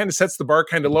 it kind of sets the bar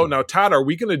kind of low. Now, Todd, are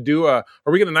we going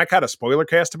to knock out a spoiler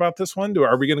cast about this one?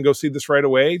 Are we going to go see this right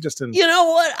away? You know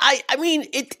what? I mean,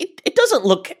 it doesn't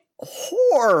look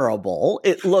horrible.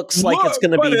 It looks like it's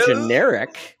going to be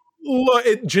generic.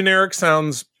 Generic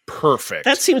sounds perfect.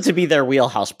 That seems to be their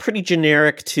wheelhouse. Pretty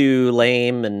generic to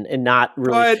lame and not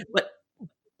really.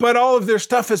 But all of their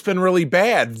stuff has been really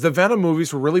bad. The Venom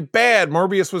movies were really bad.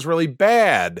 Morbius was really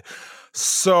bad.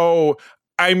 So,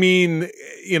 I mean,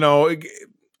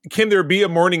 can there be a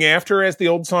morning after, as the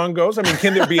old song goes? I mean,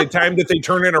 can there be a time that they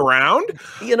turn it around?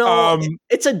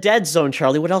 It's a dead zone,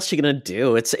 Charlie. What else are you going to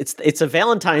do? It's a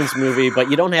Valentine's movie, but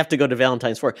you don't have to go to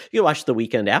Valentine's for it. You watch the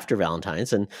weekend after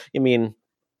Valentine's, and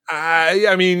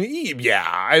yeah,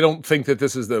 I don't think that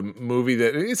this is the movie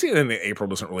that it's in April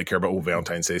doesn't really care about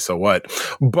Valentine's Day, so what?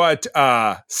 But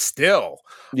still,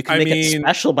 you can make it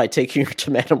special by taking her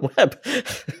to Madam Web.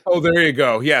 Oh, there you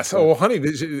go. Yes. Oh, honey,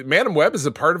 Madam Web is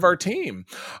a part of our team.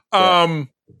 So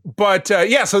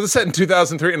this is set in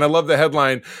 2003, and I love the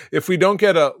headline. If we don't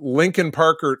get a Linkin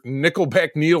Park or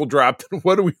Nickelback needle drop, then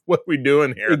what are we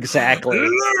doing here? Exactly.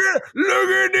 Look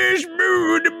at this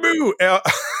boo.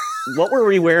 What were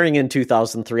we wearing in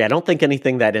 2003? I don't think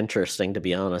anything that interesting, to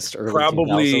be honest.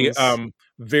 Probably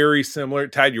very similar.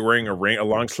 Todd, you're wearing a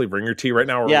long sleeve ringer tee right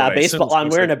now? Yeah, baseball. I'm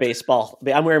wearing a baseball.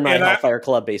 I'm wearing my Hellfire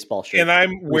Club baseball shirt. And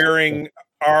I'm wearing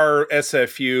our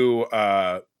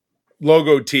SFU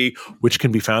logo tee, which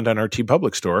can be found on our T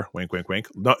Public store. Wink, wink, wink.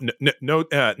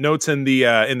 Notes in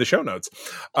the show notes.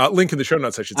 Link in the show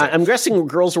notes, I should say. I'm guessing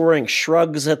girls were wearing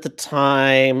shrugs at the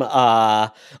time.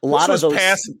 A lot of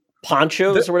those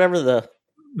ponchos or whatever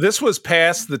This was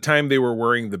past the time they were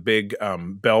wearing the big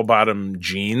bell-bottom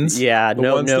jeans. Yeah,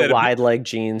 no wide leg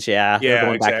jeans. Yeah,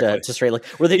 going exactly. back to straight leg.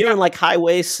 Were they doing like high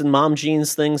waists and mom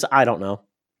jeans things? I don't know.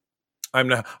 I'm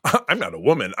not a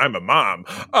woman. I'm a mom.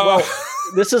 Well,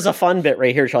 this is a fun bit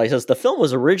right here. Charlie says the film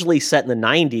was originally set in the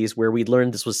 90s, where we'd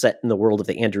learned this was set in the world of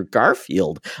the Andrew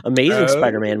Garfield Amazing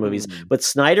Spider-Man movies. But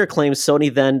Snyder claims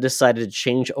Sony then decided to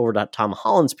change over to Tom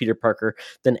Holland's Peter Parker,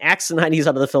 then axed the 90s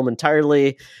out of the film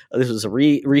entirely. This was a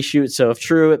reshoot, so if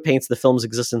true, it paints the film's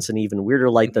existence in an even weirder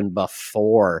light than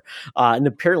before. And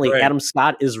apparently, Adam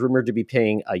Scott is rumored to be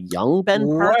playing a young Ben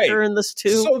Parker in this too.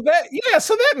 So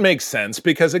that makes sense,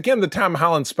 because again, the Tom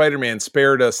Holland Spider-Man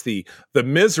spared us the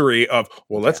misery of,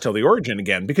 let's tell the origin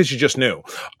again, because you just knew.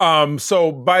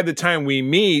 So by the time we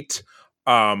meet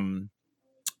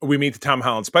the Tom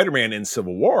Holland Spider-Man in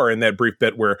Civil War, in that brief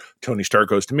bit where Tony Stark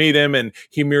goes to meet him, and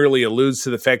he merely alludes to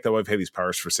the fact that I've had these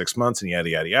powers for 6 months and yada,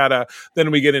 yada, yada.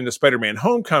 Then we get into Spider-Man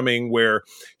Homecoming, where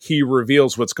he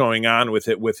reveals what's going on with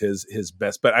it, with his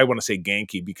best, but I want to say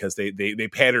Genki, because they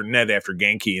patterned Ned after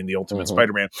Genki in the Ultimate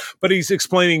Spider-Man. But he's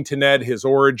explaining to Ned his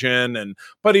origin,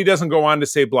 but he doesn't go on to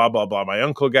say blah, blah, blah, my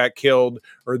uncle got killed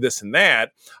or this and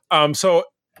that. So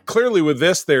clearly with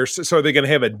this, so are they going to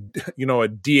have a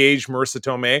de-aged Marissa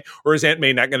Tomei, or is Aunt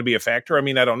May not going to be a factor? I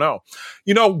mean, I don't know.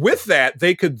 With that,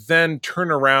 they could then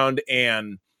turn around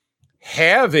and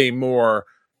have a more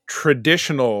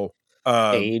traditional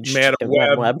Madam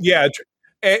Web. Yeah.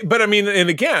 But I mean, and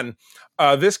again,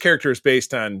 this character is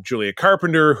based on Julia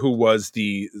Carpenter, who was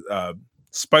the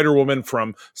Spider-Woman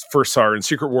from first saw her in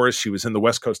Secret Wars. She was in the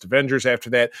West Coast Avengers after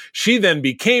that. She then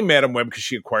became Madam Web because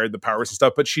she acquired the powers and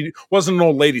stuff, but she wasn't an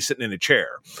old lady sitting in a chair.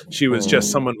 She was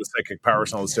just someone with psychic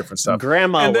powers and all this different stuff.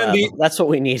 Grandma Web. That's what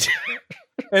we need.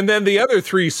 And then the other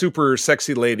three super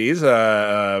sexy ladies,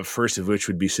 first of which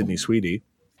would be Sydney Sweeney.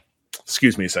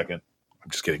 Excuse me a second. I'm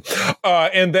just kidding.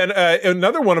 And then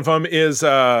another one of them is...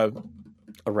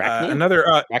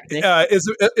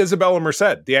 Isabella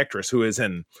Merced, the actress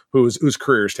whose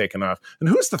career is taken off. And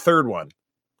who's the third one?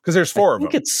 Because there's four of them.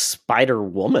 I think it's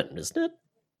Spider-Woman, isn't it?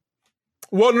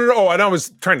 Well, no. And I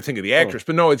was trying to think of the actress,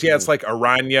 but no, it's like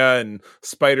Aranya and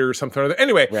Spider or something or other.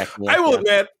 Anyway, I will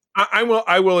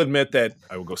admit that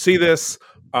I will go see this.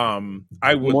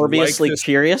 I would Morbiously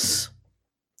curious.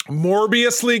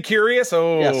 Morbiously curious.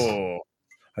 Oh. Yes.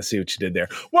 I see what you did there.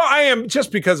 Well, I am, just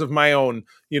because of my own,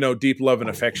 deep love and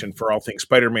affection for all things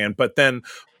Spider-Man, but then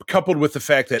coupled with the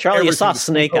fact that Charlie, you saw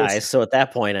Snake Eyes, so at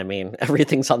that point, I mean,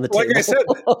 everything's on the table. Like I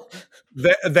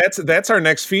said, that's our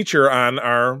next feature on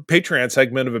our Patreon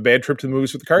segment of A Bad Trip to the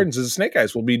Movies with the Cardinals is Snake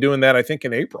Eyes. We'll be doing that, I think,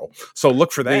 in April. So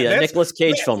look for that. The Nicolas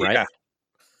Cage film, right?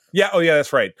 Yeah. Oh, yeah,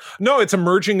 that's right. No, it's a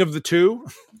merging of the two.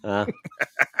 So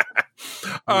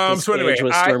anyway,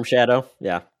 with Storm Shadow,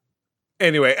 yeah.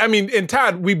 Anyway, I mean, and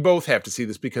Todd, we both have to see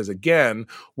this because, again,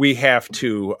 we have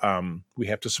to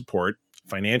support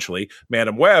financially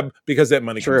Madam Web, because that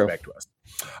money comes back to us.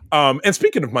 And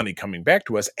speaking of money coming back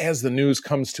to us, as the news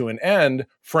comes to an end,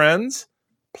 friends,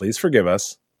 please forgive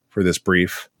us for this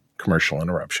brief commercial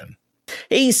interruption.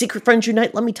 Hey, Secret Friends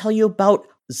Unite, let me tell you about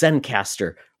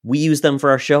Zencastr. We use them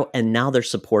for our show, and now they're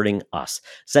supporting us.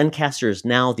 Zencastr is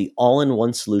now the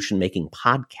all-in-one solution making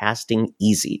podcasting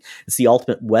easy. It's the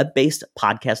ultimate web-based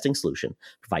podcasting solution.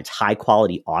 Provides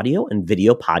high-quality audio and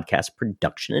video podcast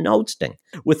production and hosting.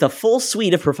 With a full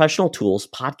suite of professional tools,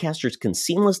 podcasters can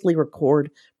seamlessly record,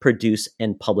 produce,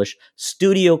 and publish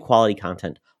studio-quality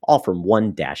content, all from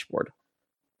one dashboard.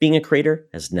 Being a creator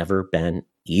has never been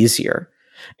easier.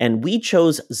 And we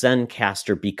chose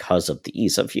Zencastr because of the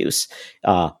ease of use,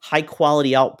 high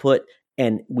quality output,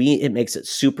 and it makes it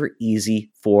super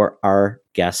easy for our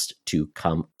guests to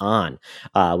come on.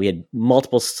 We had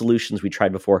multiple solutions we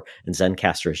tried before, and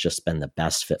Zencastr has just been the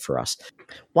best fit for us.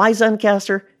 Why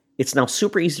Zencastr? It's now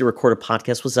super easy to record a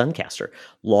podcast with Zencastr.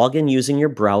 Log in using your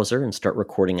browser and start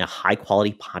recording a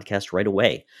high-quality podcast right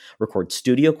away. Record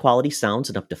studio-quality sounds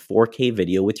and up to 4K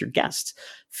video with your guests.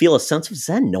 Feel a sense of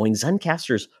zen knowing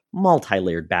Zencastr's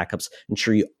multi-layered backups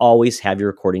ensure you always have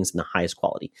your recordings in the highest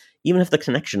quality, even if the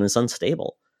connection is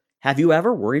unstable. Have you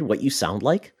ever worried what you sound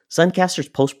like? Zencastr's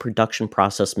post-production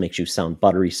process makes you sound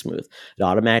buttery smooth. It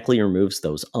automatically removes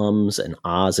those ums and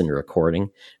ahs in your recording.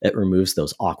 It removes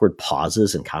those awkward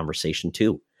pauses in conversation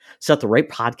too. Set the right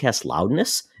podcast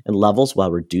loudness and levels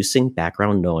while reducing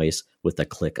background noise with a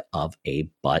click of a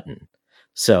button.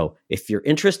 So if you're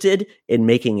interested in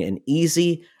making an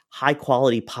easy,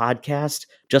 high-quality podcast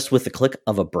just with the click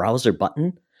of a browser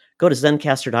button, go to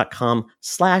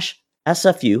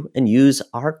zencastr.com/SFU and use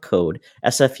our code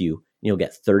SFU. You'll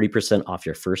get 30% off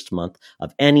your first month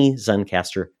of any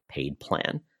Zencastr paid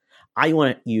plan. I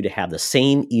want you to have the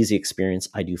same easy experience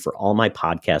I do for all my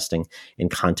podcasting and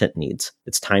content needs.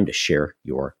 It's time to share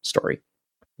your story.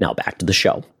 Now back to the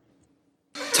show.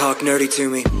 Talk nerdy to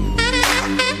me.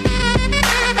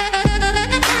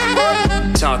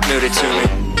 Talk nerdy to me.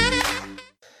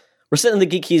 We're sitting in the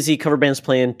Geek Easy, cover band's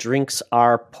playing, drinks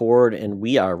are poured, and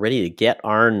we are ready to get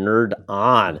our nerd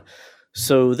on.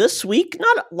 So this week,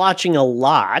 not watching a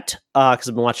lot, because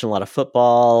I've been watching a lot of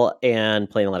football and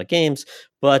playing a lot of games,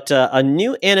 but a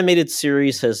new animated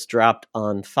series has dropped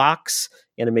on Fox,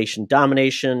 Animation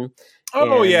Domination.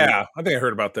 Oh, yeah. I think I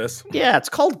heard about this. Yeah, it's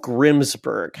called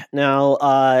Grimmsburg. Now,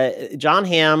 John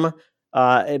Hamm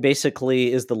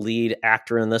basically is the lead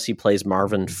actor in this. He plays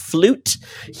Marvin Flute.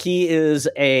 He is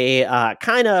a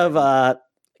kind of a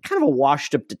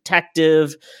washed-up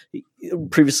detective. He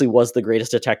previously was the greatest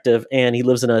detective, and he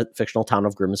lives in a fictional town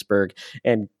of Grimmsburg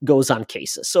and goes on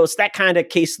cases. So it's that kind of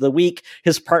case of the week.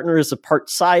 His partner is a part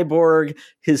cyborg.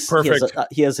 He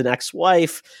has an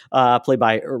ex-wife played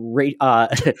by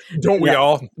don't we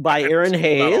all? By Erin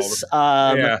Hayes.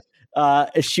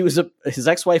 She was his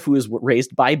ex-wife who was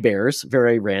raised by bears.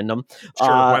 Very random. Sure,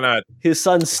 why not? His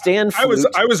son Stan Flute.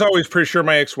 I was always pretty sure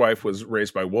my ex-wife was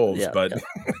raised by wolves, but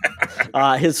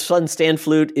his son Stan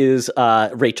Flute is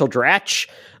Rachel Dratch.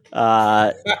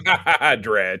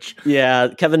 Dratch. Yeah,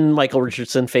 Kevin Michael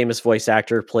Richardson, famous voice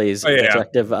actor, plays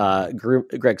Detective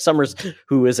Greg Summers,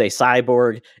 who is a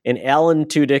cyborg, and Alan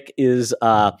Tudyk is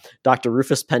Dr.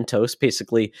 Rufus Pentos.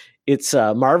 Basically, it's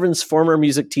Marvin's former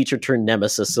music teacher turned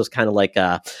nemesis. So it's kind of like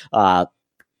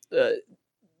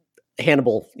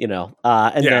Hannibal,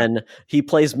 then he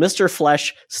plays Mr.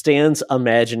 Flesh, Stan's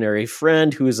imaginary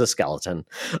friend, who is a skeleton.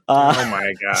 Oh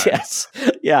my god! Yes,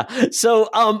 yeah. So,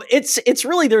 it's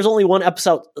really there's only one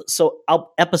episode. So,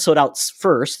 episode out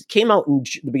first. It came out in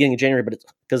the beginning of January, but it's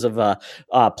because of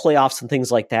playoffs and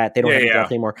things like that. They don't have it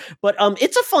out anymore. But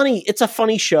it's a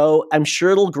funny show. I'm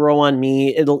sure it'll grow on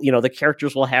me. It'll the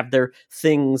characters will have their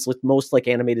things with most like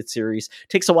animated series.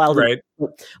 Takes a while. Right.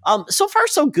 So far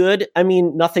so good. I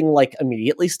mean, nothing like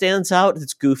immediately stands out.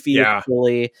 It's goofy. Yeah. It's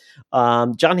silly.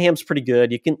 John Hamm's pretty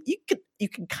good. You can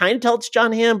kind of tell it's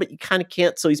John Hamm, but you kind of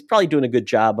can't. So he's probably doing a good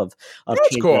job of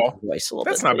changing cool. the voice a little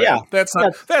That's bit. Not bad. Yeah.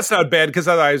 That's not bad because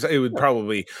otherwise it would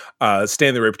probably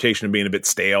stand the reputation of being a bit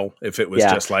stale if it was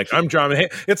just like I'm John Hamm.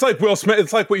 It's like Will Smith.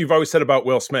 It's like what you've always said about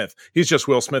Will Smith. He's just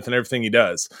Will Smith in everything he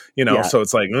does. So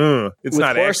it's like it's with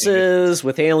not horses, acting.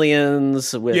 with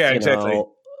aliens, with exactly.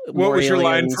 What was your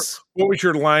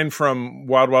line from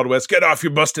Wild Wild West? Get off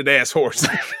your busted ass horse.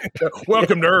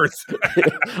 Welcome to Earth.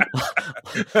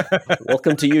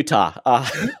 Welcome to Utah.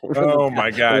 Oh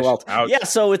my gosh. Yeah,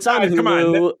 so it's on Hulu. Come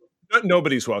on.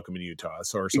 Nobody's welcome in Utah.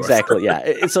 So exactly.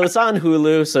 Yeah. So it's on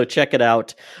Hulu. So check it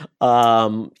out.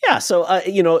 So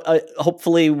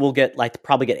hopefully we'll get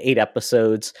probably get 8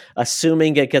 episodes,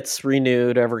 assuming it gets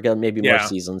renewed. Maybe more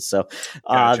seasons. So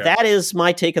that is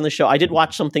my take on the show. I did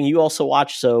watch something you also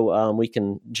watched, so we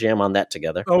can jam on that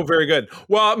together. Oh, very good.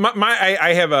 Well,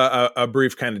 I have a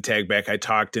brief kind of tag back. I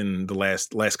talked in the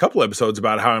last couple episodes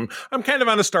about how I'm kind of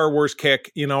on a Star Wars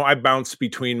kick. I bounce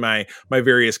between my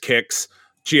various kicks.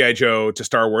 G.I. Joe to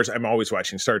Star Wars. I'm always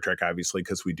watching Star Trek, obviously,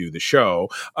 because we do the show.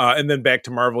 And then back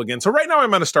to Marvel again. So right now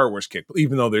I'm on a Star Wars kick,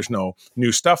 even though there's no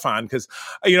new stuff on. Because,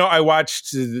 I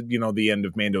watched, the end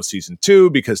of Mando season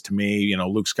 2, because to me,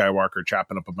 Luke Skywalker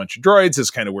chopping up a bunch of droids is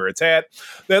kind of where it's at.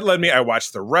 That led me, I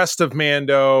watched the rest of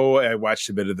Mando. I watched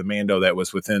a bit of the Mando that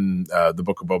was within the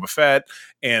Book of Boba Fett,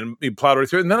 and we plowed right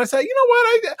through it. And then I thought, you know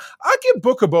what? I'll give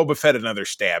Book of Boba Fett another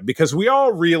stab, because we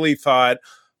all really thought,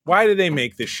 why did they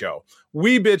make this show?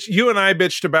 You and I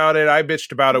bitched about it. I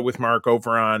bitched about it with Mark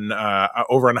over on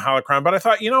Holocron. But I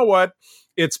thought, you know what?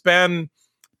 It's been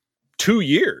 2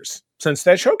 years since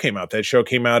that show came out. That show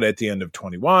came out at the end of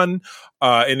 21.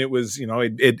 And it was,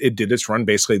 it did its run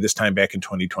basically this time back in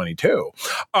 2022.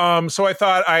 So I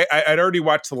thought I'd already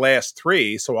watched the last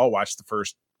 3. So I'll watch the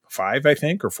first 5, I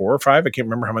think, or 4 or 5. I can't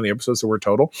remember how many episodes there were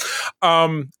total.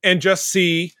 And just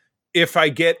see if I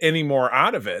get any more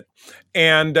out of it.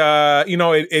 And,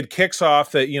 it kicks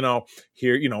off that,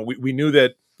 here, we knew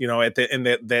that, in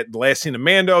that last scene of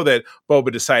Mando, that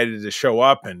Boba decided to show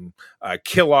up and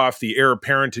kill off the heir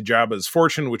apparent to Jabba's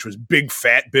fortune, which was big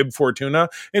fat Bib Fortuna,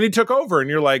 and he took over. And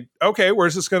you're like, okay,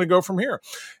 where's this going to go from here?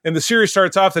 And the series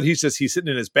starts off that he's sitting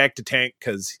in his back to tank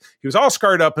because he was all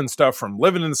scarred up and stuff from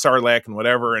living in the Sarlacc and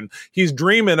whatever, and he's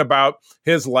dreaming about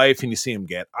his life. And you see him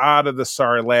get out of the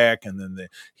Sarlacc, and then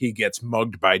he gets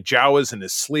mugged by Jawas in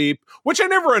his sleep, which I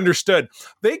never understood.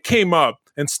 They came up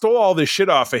and stole all this shit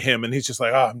off of him, and he's just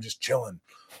like, oh, I'm just chilling.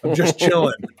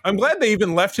 I'm glad they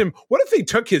even left him. What if they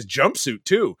took his jumpsuit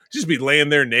too? Just be laying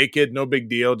there naked, no big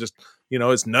deal, just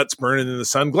his nuts burning in the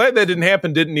sun. Glad that didn't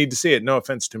happen. Didn't need to see it. No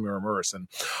offense to Mira Morrison.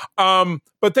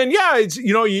 But then it's,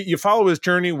 you follow his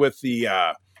journey with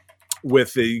the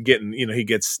getting, he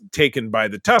gets taken by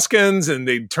the Tuscans and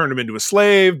they turn him into a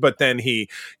slave, but then he,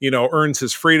 earns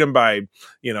his freedom by,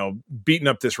 beating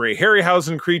up this Ray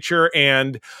Harryhausen creature.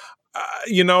 And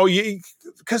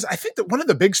because I think that one of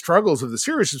the big struggles of the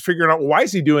series is figuring out, why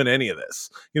is he doing any of this?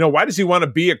 Why does he want to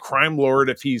be a crime lord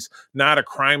if he's not a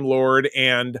crime lord?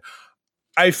 And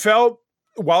I felt,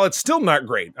 while it's still not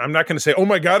great, I'm not going to say, oh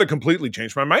my God, I completely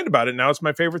changed my mind about it. Now it's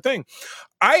my favorite thing.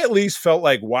 I at least felt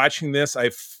like watching this,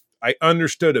 I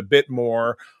understood a bit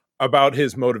more about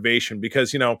his motivation,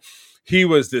 because, he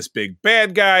was this big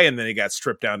bad guy, and then he got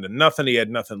stripped down to nothing. He had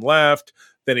nothing left.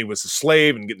 Then he was a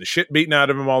slave and getting the shit beaten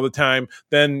out of him all the time.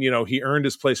 Then, he earned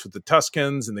his place with the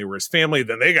Tuscans, and they were his family.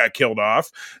 Then they got killed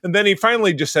off. And then he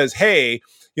finally just says, hey,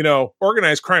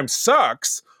 organized crime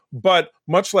sucks. But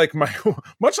much like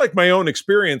my own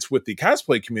experience with the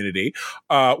cosplay community,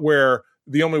 where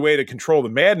the only way to control the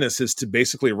madness is to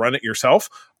basically run it yourself.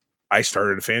 I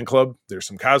started a fan club. There's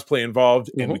some cosplay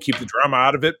involved, and we keep the drama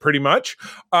out of it pretty much.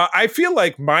 I feel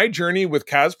like my journey with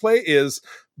cosplay is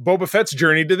Boba Fett's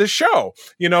journey to the show.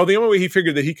 The only way he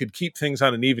figured that he could keep things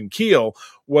on an even keel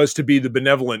was to be the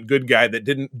benevolent good guy that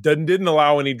didn't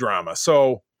allow any drama.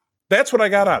 So that's what I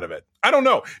got out of it. I don't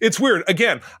know. It's weird.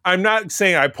 Again, I'm not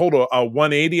saying I pulled a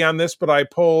 180 on this, but I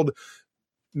pulled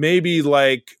maybe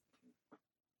like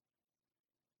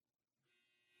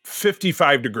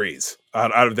 55 degrees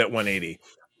out of that 180.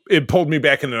 It pulled me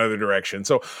back in another direction.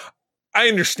 So I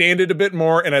understand it a bit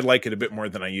more, and I like it a bit more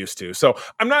than I used to. So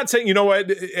I'm not saying,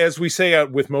 as we say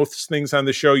with most things on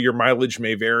the show, your mileage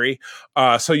may vary.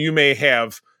 So you may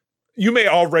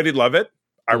already love it.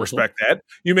 I respect that.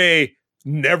 You may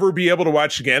never be able to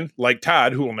watch again, like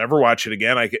Todd, who will never watch it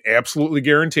again. I can absolutely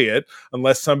guarantee it,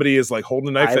 unless somebody is like holding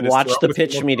a knife. I watched the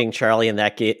pitch meeting, Charlie, and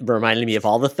that reminded me of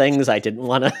all the things I didn't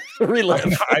want to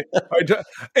relive.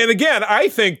 And again, I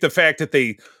think the fact that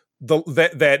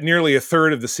that nearly a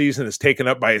third of the season is taken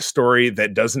up by a story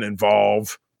that doesn't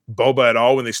involve Boba at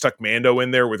all, when they stuck Mando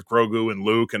in there with Grogu and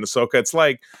Luke and Ahsoka, it's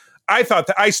like,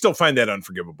 I still find that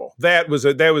unforgivable. That was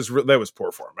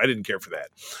poor form. I didn't care for that.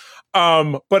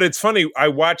 But it's funny, I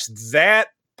watched that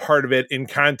part of it in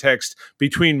context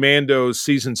between Mando's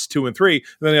seasons 2 and 3, and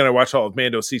then I watched all of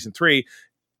Mando season 3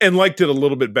 and liked it a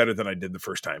little bit better than I did the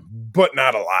first time, but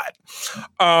not a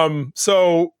lot.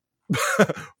 So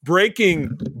breaking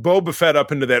Boba Fett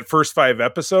up into that first 5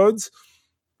 episodes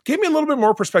gave me a little bit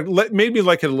more perspective, made me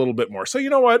like it a little bit more. So you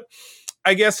know what?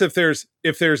 I guess if there's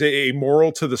a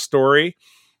moral to the story,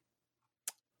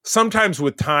 sometimes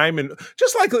with time, and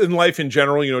just like in life in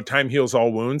general, time heals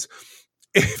all wounds.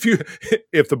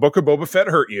 If the Book of Boba Fett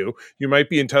hurt you, you might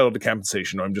be entitled to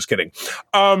compensation. No, I'm just kidding.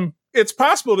 It's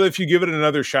possible that if you give it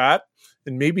another shot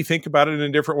and maybe think about it in a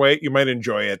different way, you might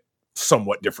enjoy it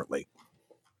somewhat differently.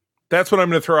 That's what I'm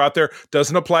going to throw out there.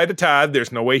 Doesn't apply to Todd.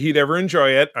 There's no way he'd ever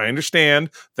enjoy it. I understand.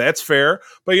 That's fair.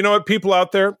 But you know what? People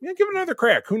out there, give it another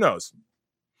crack. Who knows?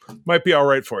 Might be all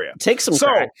right for you. Take some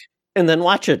crack. and then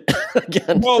watch it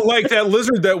again. Well, like that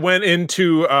lizard that went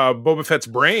into Boba Fett's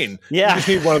brain. Yeah, you just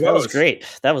need one of those. That was great.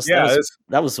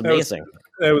 That was amazing.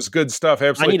 That was good stuff.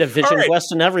 Absolutely. I need a Vision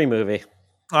Quest in every movie.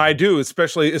 I do,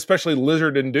 especially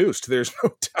lizard induced. There's no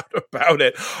doubt about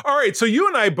it. All right, so you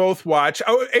and I both watch.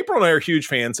 April and I are huge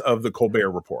fans of the Colbert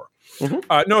Report.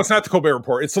 Mm-hmm. No, it's not the Colbert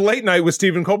Report. It's the Late Night with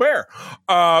Stephen Colbert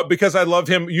because I love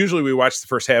him. Usually we watch the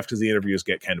first half because the interviews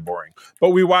get kind of boring.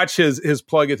 But we watch his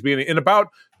plug at the beginning. And about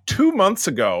 2 months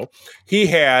ago, he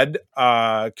had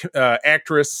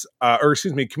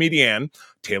comedian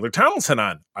Taylor Tomlinson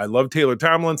on. I love Taylor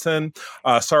Tomlinson.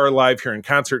 Saw her live here in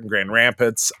concert in Grand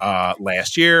Rapids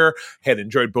last year. Had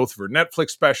enjoyed both of her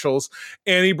Netflix specials.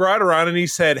 And he brought her on and he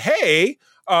said, hey,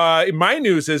 my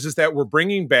news is that we're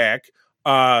bringing back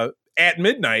At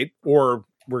Midnight, or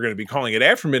we're going to be calling it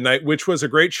After Midnight, which was a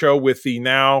great show with the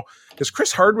now... Is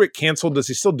Chris Hardwick canceled? Does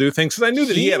he still do things? Because I knew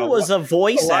that he was a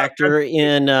voice actor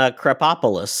in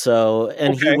Crepopolis. So,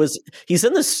 and he's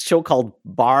in this show called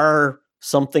Bar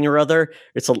Something or Other.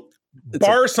 It's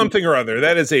Bar Something or Other.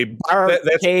 That is a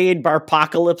Barcade,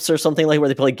 Barpocalypse or something like where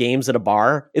they play games at a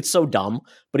bar. It's so dumb,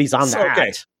 but he's on that.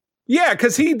 Okay. Yeah,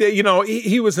 because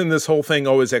he was in this whole thing.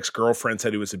 Oh, his ex-girlfriend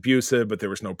said he was abusive, but there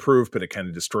was no proof, but it kind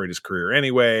of destroyed his career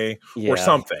anyway, or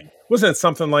something. Wasn't it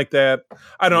something like that?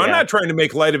 I don't know. Yeah. I'm not trying to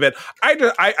make light of it.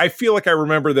 I feel like I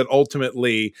remember that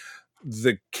ultimately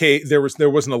the case, there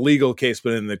wasn't a legal case,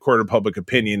 but in the court of public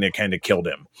opinion, it kind of killed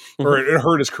him, or it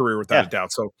hurt his career without a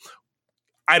doubt. So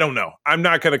I don't know. I'm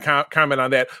not going to comment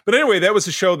on that. But anyway, that was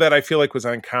a show that I feel like was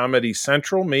on Comedy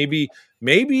Central, maybe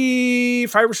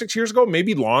 5 or 6 years ago,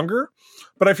 maybe longer.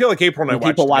 But I feel like April and I watched.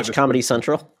 People watch Comedy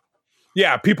Central?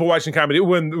 Yeah, people watching comedy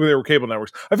when there were cable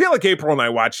networks. I feel like April and I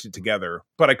watched it together,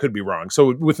 but I could be wrong.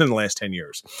 So within the last 10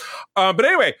 years. But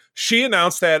anyway, she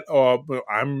announced that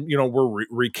we're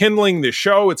rekindling this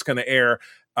show. It's going to air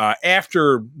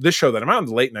after this show that I'm on,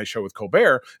 the Late Night Show with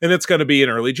Colbert, and it's going to be in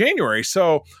early January.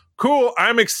 So cool.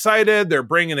 I'm excited. They're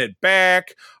bringing it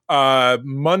back.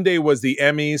 Monday was the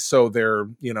Emmys, so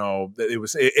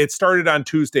it started on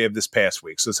Tuesday of this past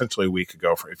week, so essentially a week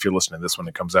ago. If you're listening to this when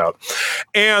it comes out,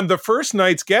 and the first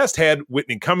night's guest had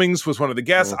Whitney Cummings was one of the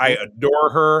guests. Mm-hmm. I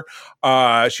adore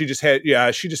her. She just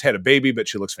had a baby, but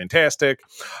she looks fantastic.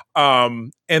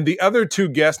 And the other two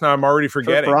guests, now I'm already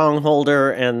forgetting.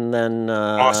 Brongholder, and then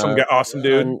awesome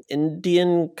dude, an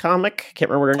Indian comic. Can't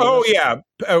remember her name. Oh yeah,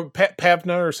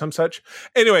 Pavna or some such.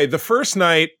 Anyway, the first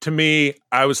night, to me,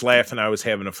 I was laughing. I was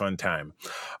having a fun time.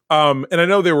 And I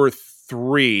know there were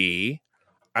 3.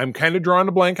 I'm kind of drawing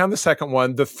a blank on the second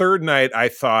one. The third night, I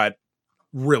thought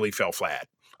really fell flat.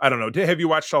 I don't know. Have you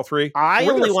watched all 3? I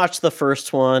only watched the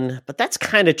first one, but that's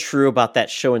kind of true about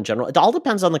that show in general. It all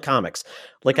depends on the comics.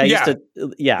 Like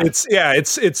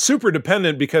it's super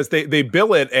dependent because they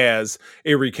bill it as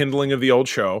a rekindling of the old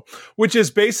show, which is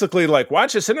basically like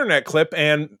watch this internet clip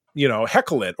and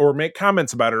heckle it or make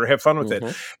comments about it or have fun with it.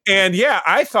 And yeah,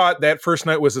 I thought that first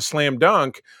night was a slam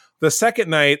dunk. The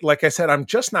second night, like I said, I'm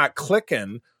just not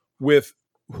clicking with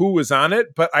who was on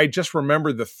it, but I just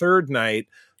remember the third night.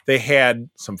 They had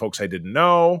some folks I didn't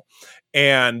know.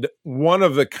 And one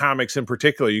of the comics in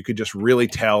particular, you could just really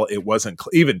tell it wasn't,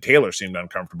 even Taylor seemed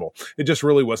uncomfortable. It just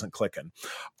really wasn't clicking.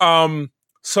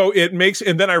 So it makes,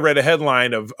 and then I read a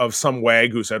headline of some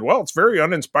wag who said, well, it's very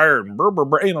uninspired,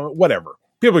 whatever.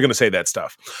 People are going to say that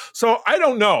stuff. So I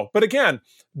don't know. But again,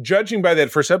 judging by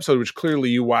that first episode, which clearly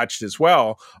you watched as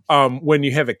well, when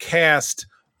you have a cast,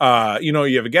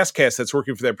 you have a guest cast that's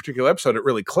working for that particular episode, it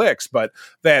really clicks. But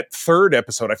that third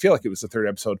episode, I feel like it was the third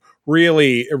episode,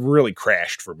 really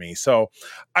crashed for me. So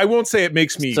I won't say it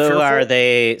makes me fearful. Are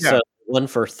they 1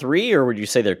 for 3, or would you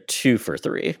say they're 2 for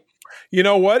 3? You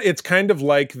know what? It's kind of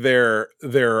like they're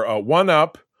 1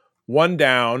 up, 1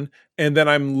 down, and then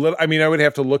I would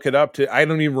have to look it up I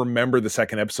don't even remember the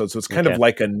second episode, so it's kind of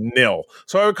like a nil.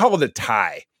 So I would call it a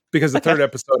tie because the third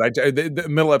episode, the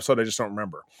middle episode, I just don't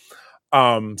remember.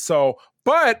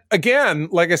 But again,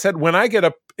 like I said, when I get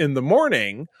up in the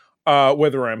morning,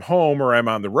 whether I'm home or I'm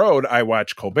on the road, I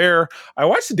watch Colbert. I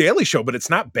watch The Daily Show, but it's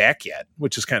not back yet,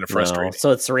 which is kind of frustrating. No,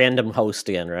 so it's random host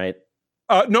again, right?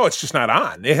 No, it's just not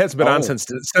on. It has been on since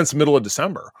the middle of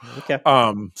December. Okay.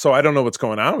 So I don't know what's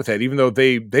going on with that, even though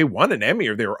they won an Emmy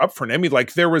or they were up for an Emmy.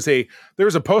 Like there was a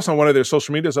post on one of their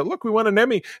social medias that, look, we won an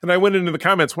Emmy. And I went into the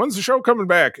comments, when's the show coming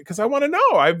back? Because I want to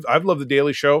know. I've loved The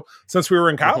Daily Show since we were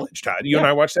in college, Todd. You and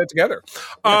I watched that together.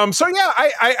 So yeah,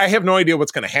 I have no idea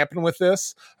what's going to happen with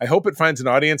this. I hope it finds an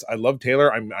audience. I love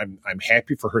Taylor. I'm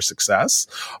happy for her success.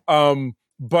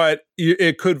 But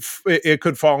it could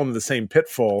fall into the same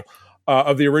pitfall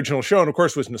of the original show. And of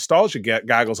course, with nostalgia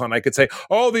goggles on, I could say,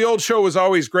 oh, the old show was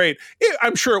always great.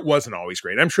 I'm sure it wasn't always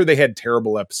great. I'm sure they had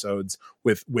terrible episodes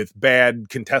with bad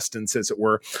contestants, as it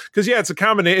were. Because it's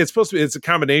a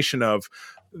combination of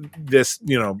this,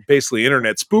 basically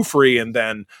internet spoofery, and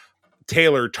then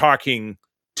Taylor talking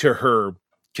to her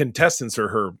contestants or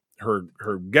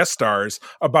her guest stars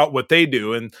about what they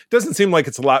do. And it doesn't seem like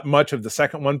it's much of the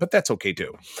second one, but that's okay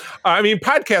too. I mean,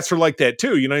 podcasts are like that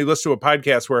too. You listen to a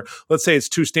podcast where, let's say it's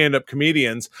two stand-up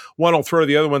comedians, one will throw to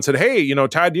the other one and said, hey,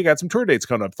 Todd, you got some tour dates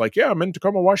coming up. It's like, yeah, I'm in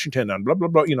Tacoma, Washington on blah, blah,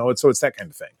 blah. So it's that kind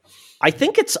of thing. I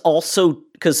think it's also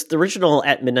because the original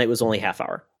At Midnight was only half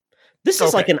hour. This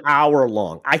is like an hour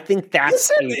long. I think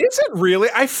that's... Is it really?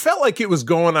 I felt like it was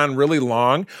going on really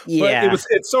long. Yeah. But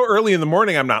it's so early in the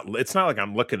morning, it's not like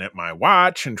I'm looking at my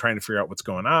watch and trying to figure out what's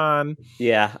going on.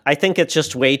 Yeah, I think it's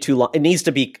just way too long. It needs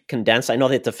to be condensed. I know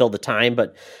they have to fill the time,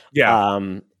 but... Yeah.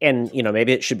 And,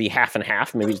 maybe it should be half and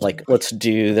half. Maybe like, let's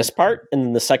do this part. And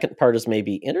then the second part is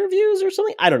maybe interviews or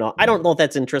something. I don't know. I don't know if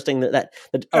that's interesting,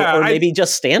 or maybe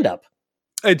just stand-up.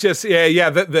 It just,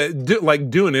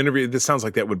 do an interview. This sounds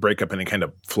like that would break up any kind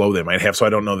of flow they might have. So I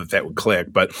don't know that would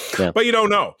click, but you don't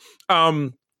know.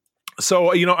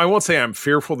 So, I won't say I'm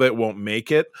fearful that it won't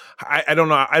make it. I don't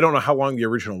know. I don't know how long the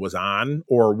original was on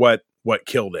or what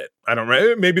killed it. I don't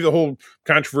know. Maybe the whole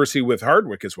controversy with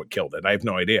Hardwick is what killed it. I have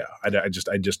no idea. I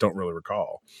just don't really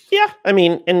recall. Yeah. I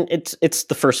mean, and it's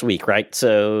the first week, right?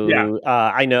 So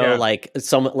I know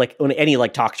when any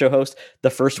talk show host, the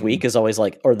first week is always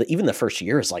even the first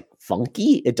year is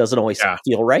funky. It doesn't always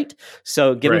feel right.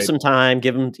 So give him some time,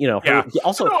 give him,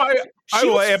 also she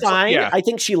was fine. Yeah. I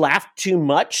think she laughed too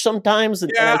much sometimes.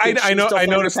 Yeah. I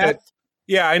noticed that.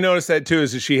 Yeah, I noticed that too.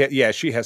 Is that she has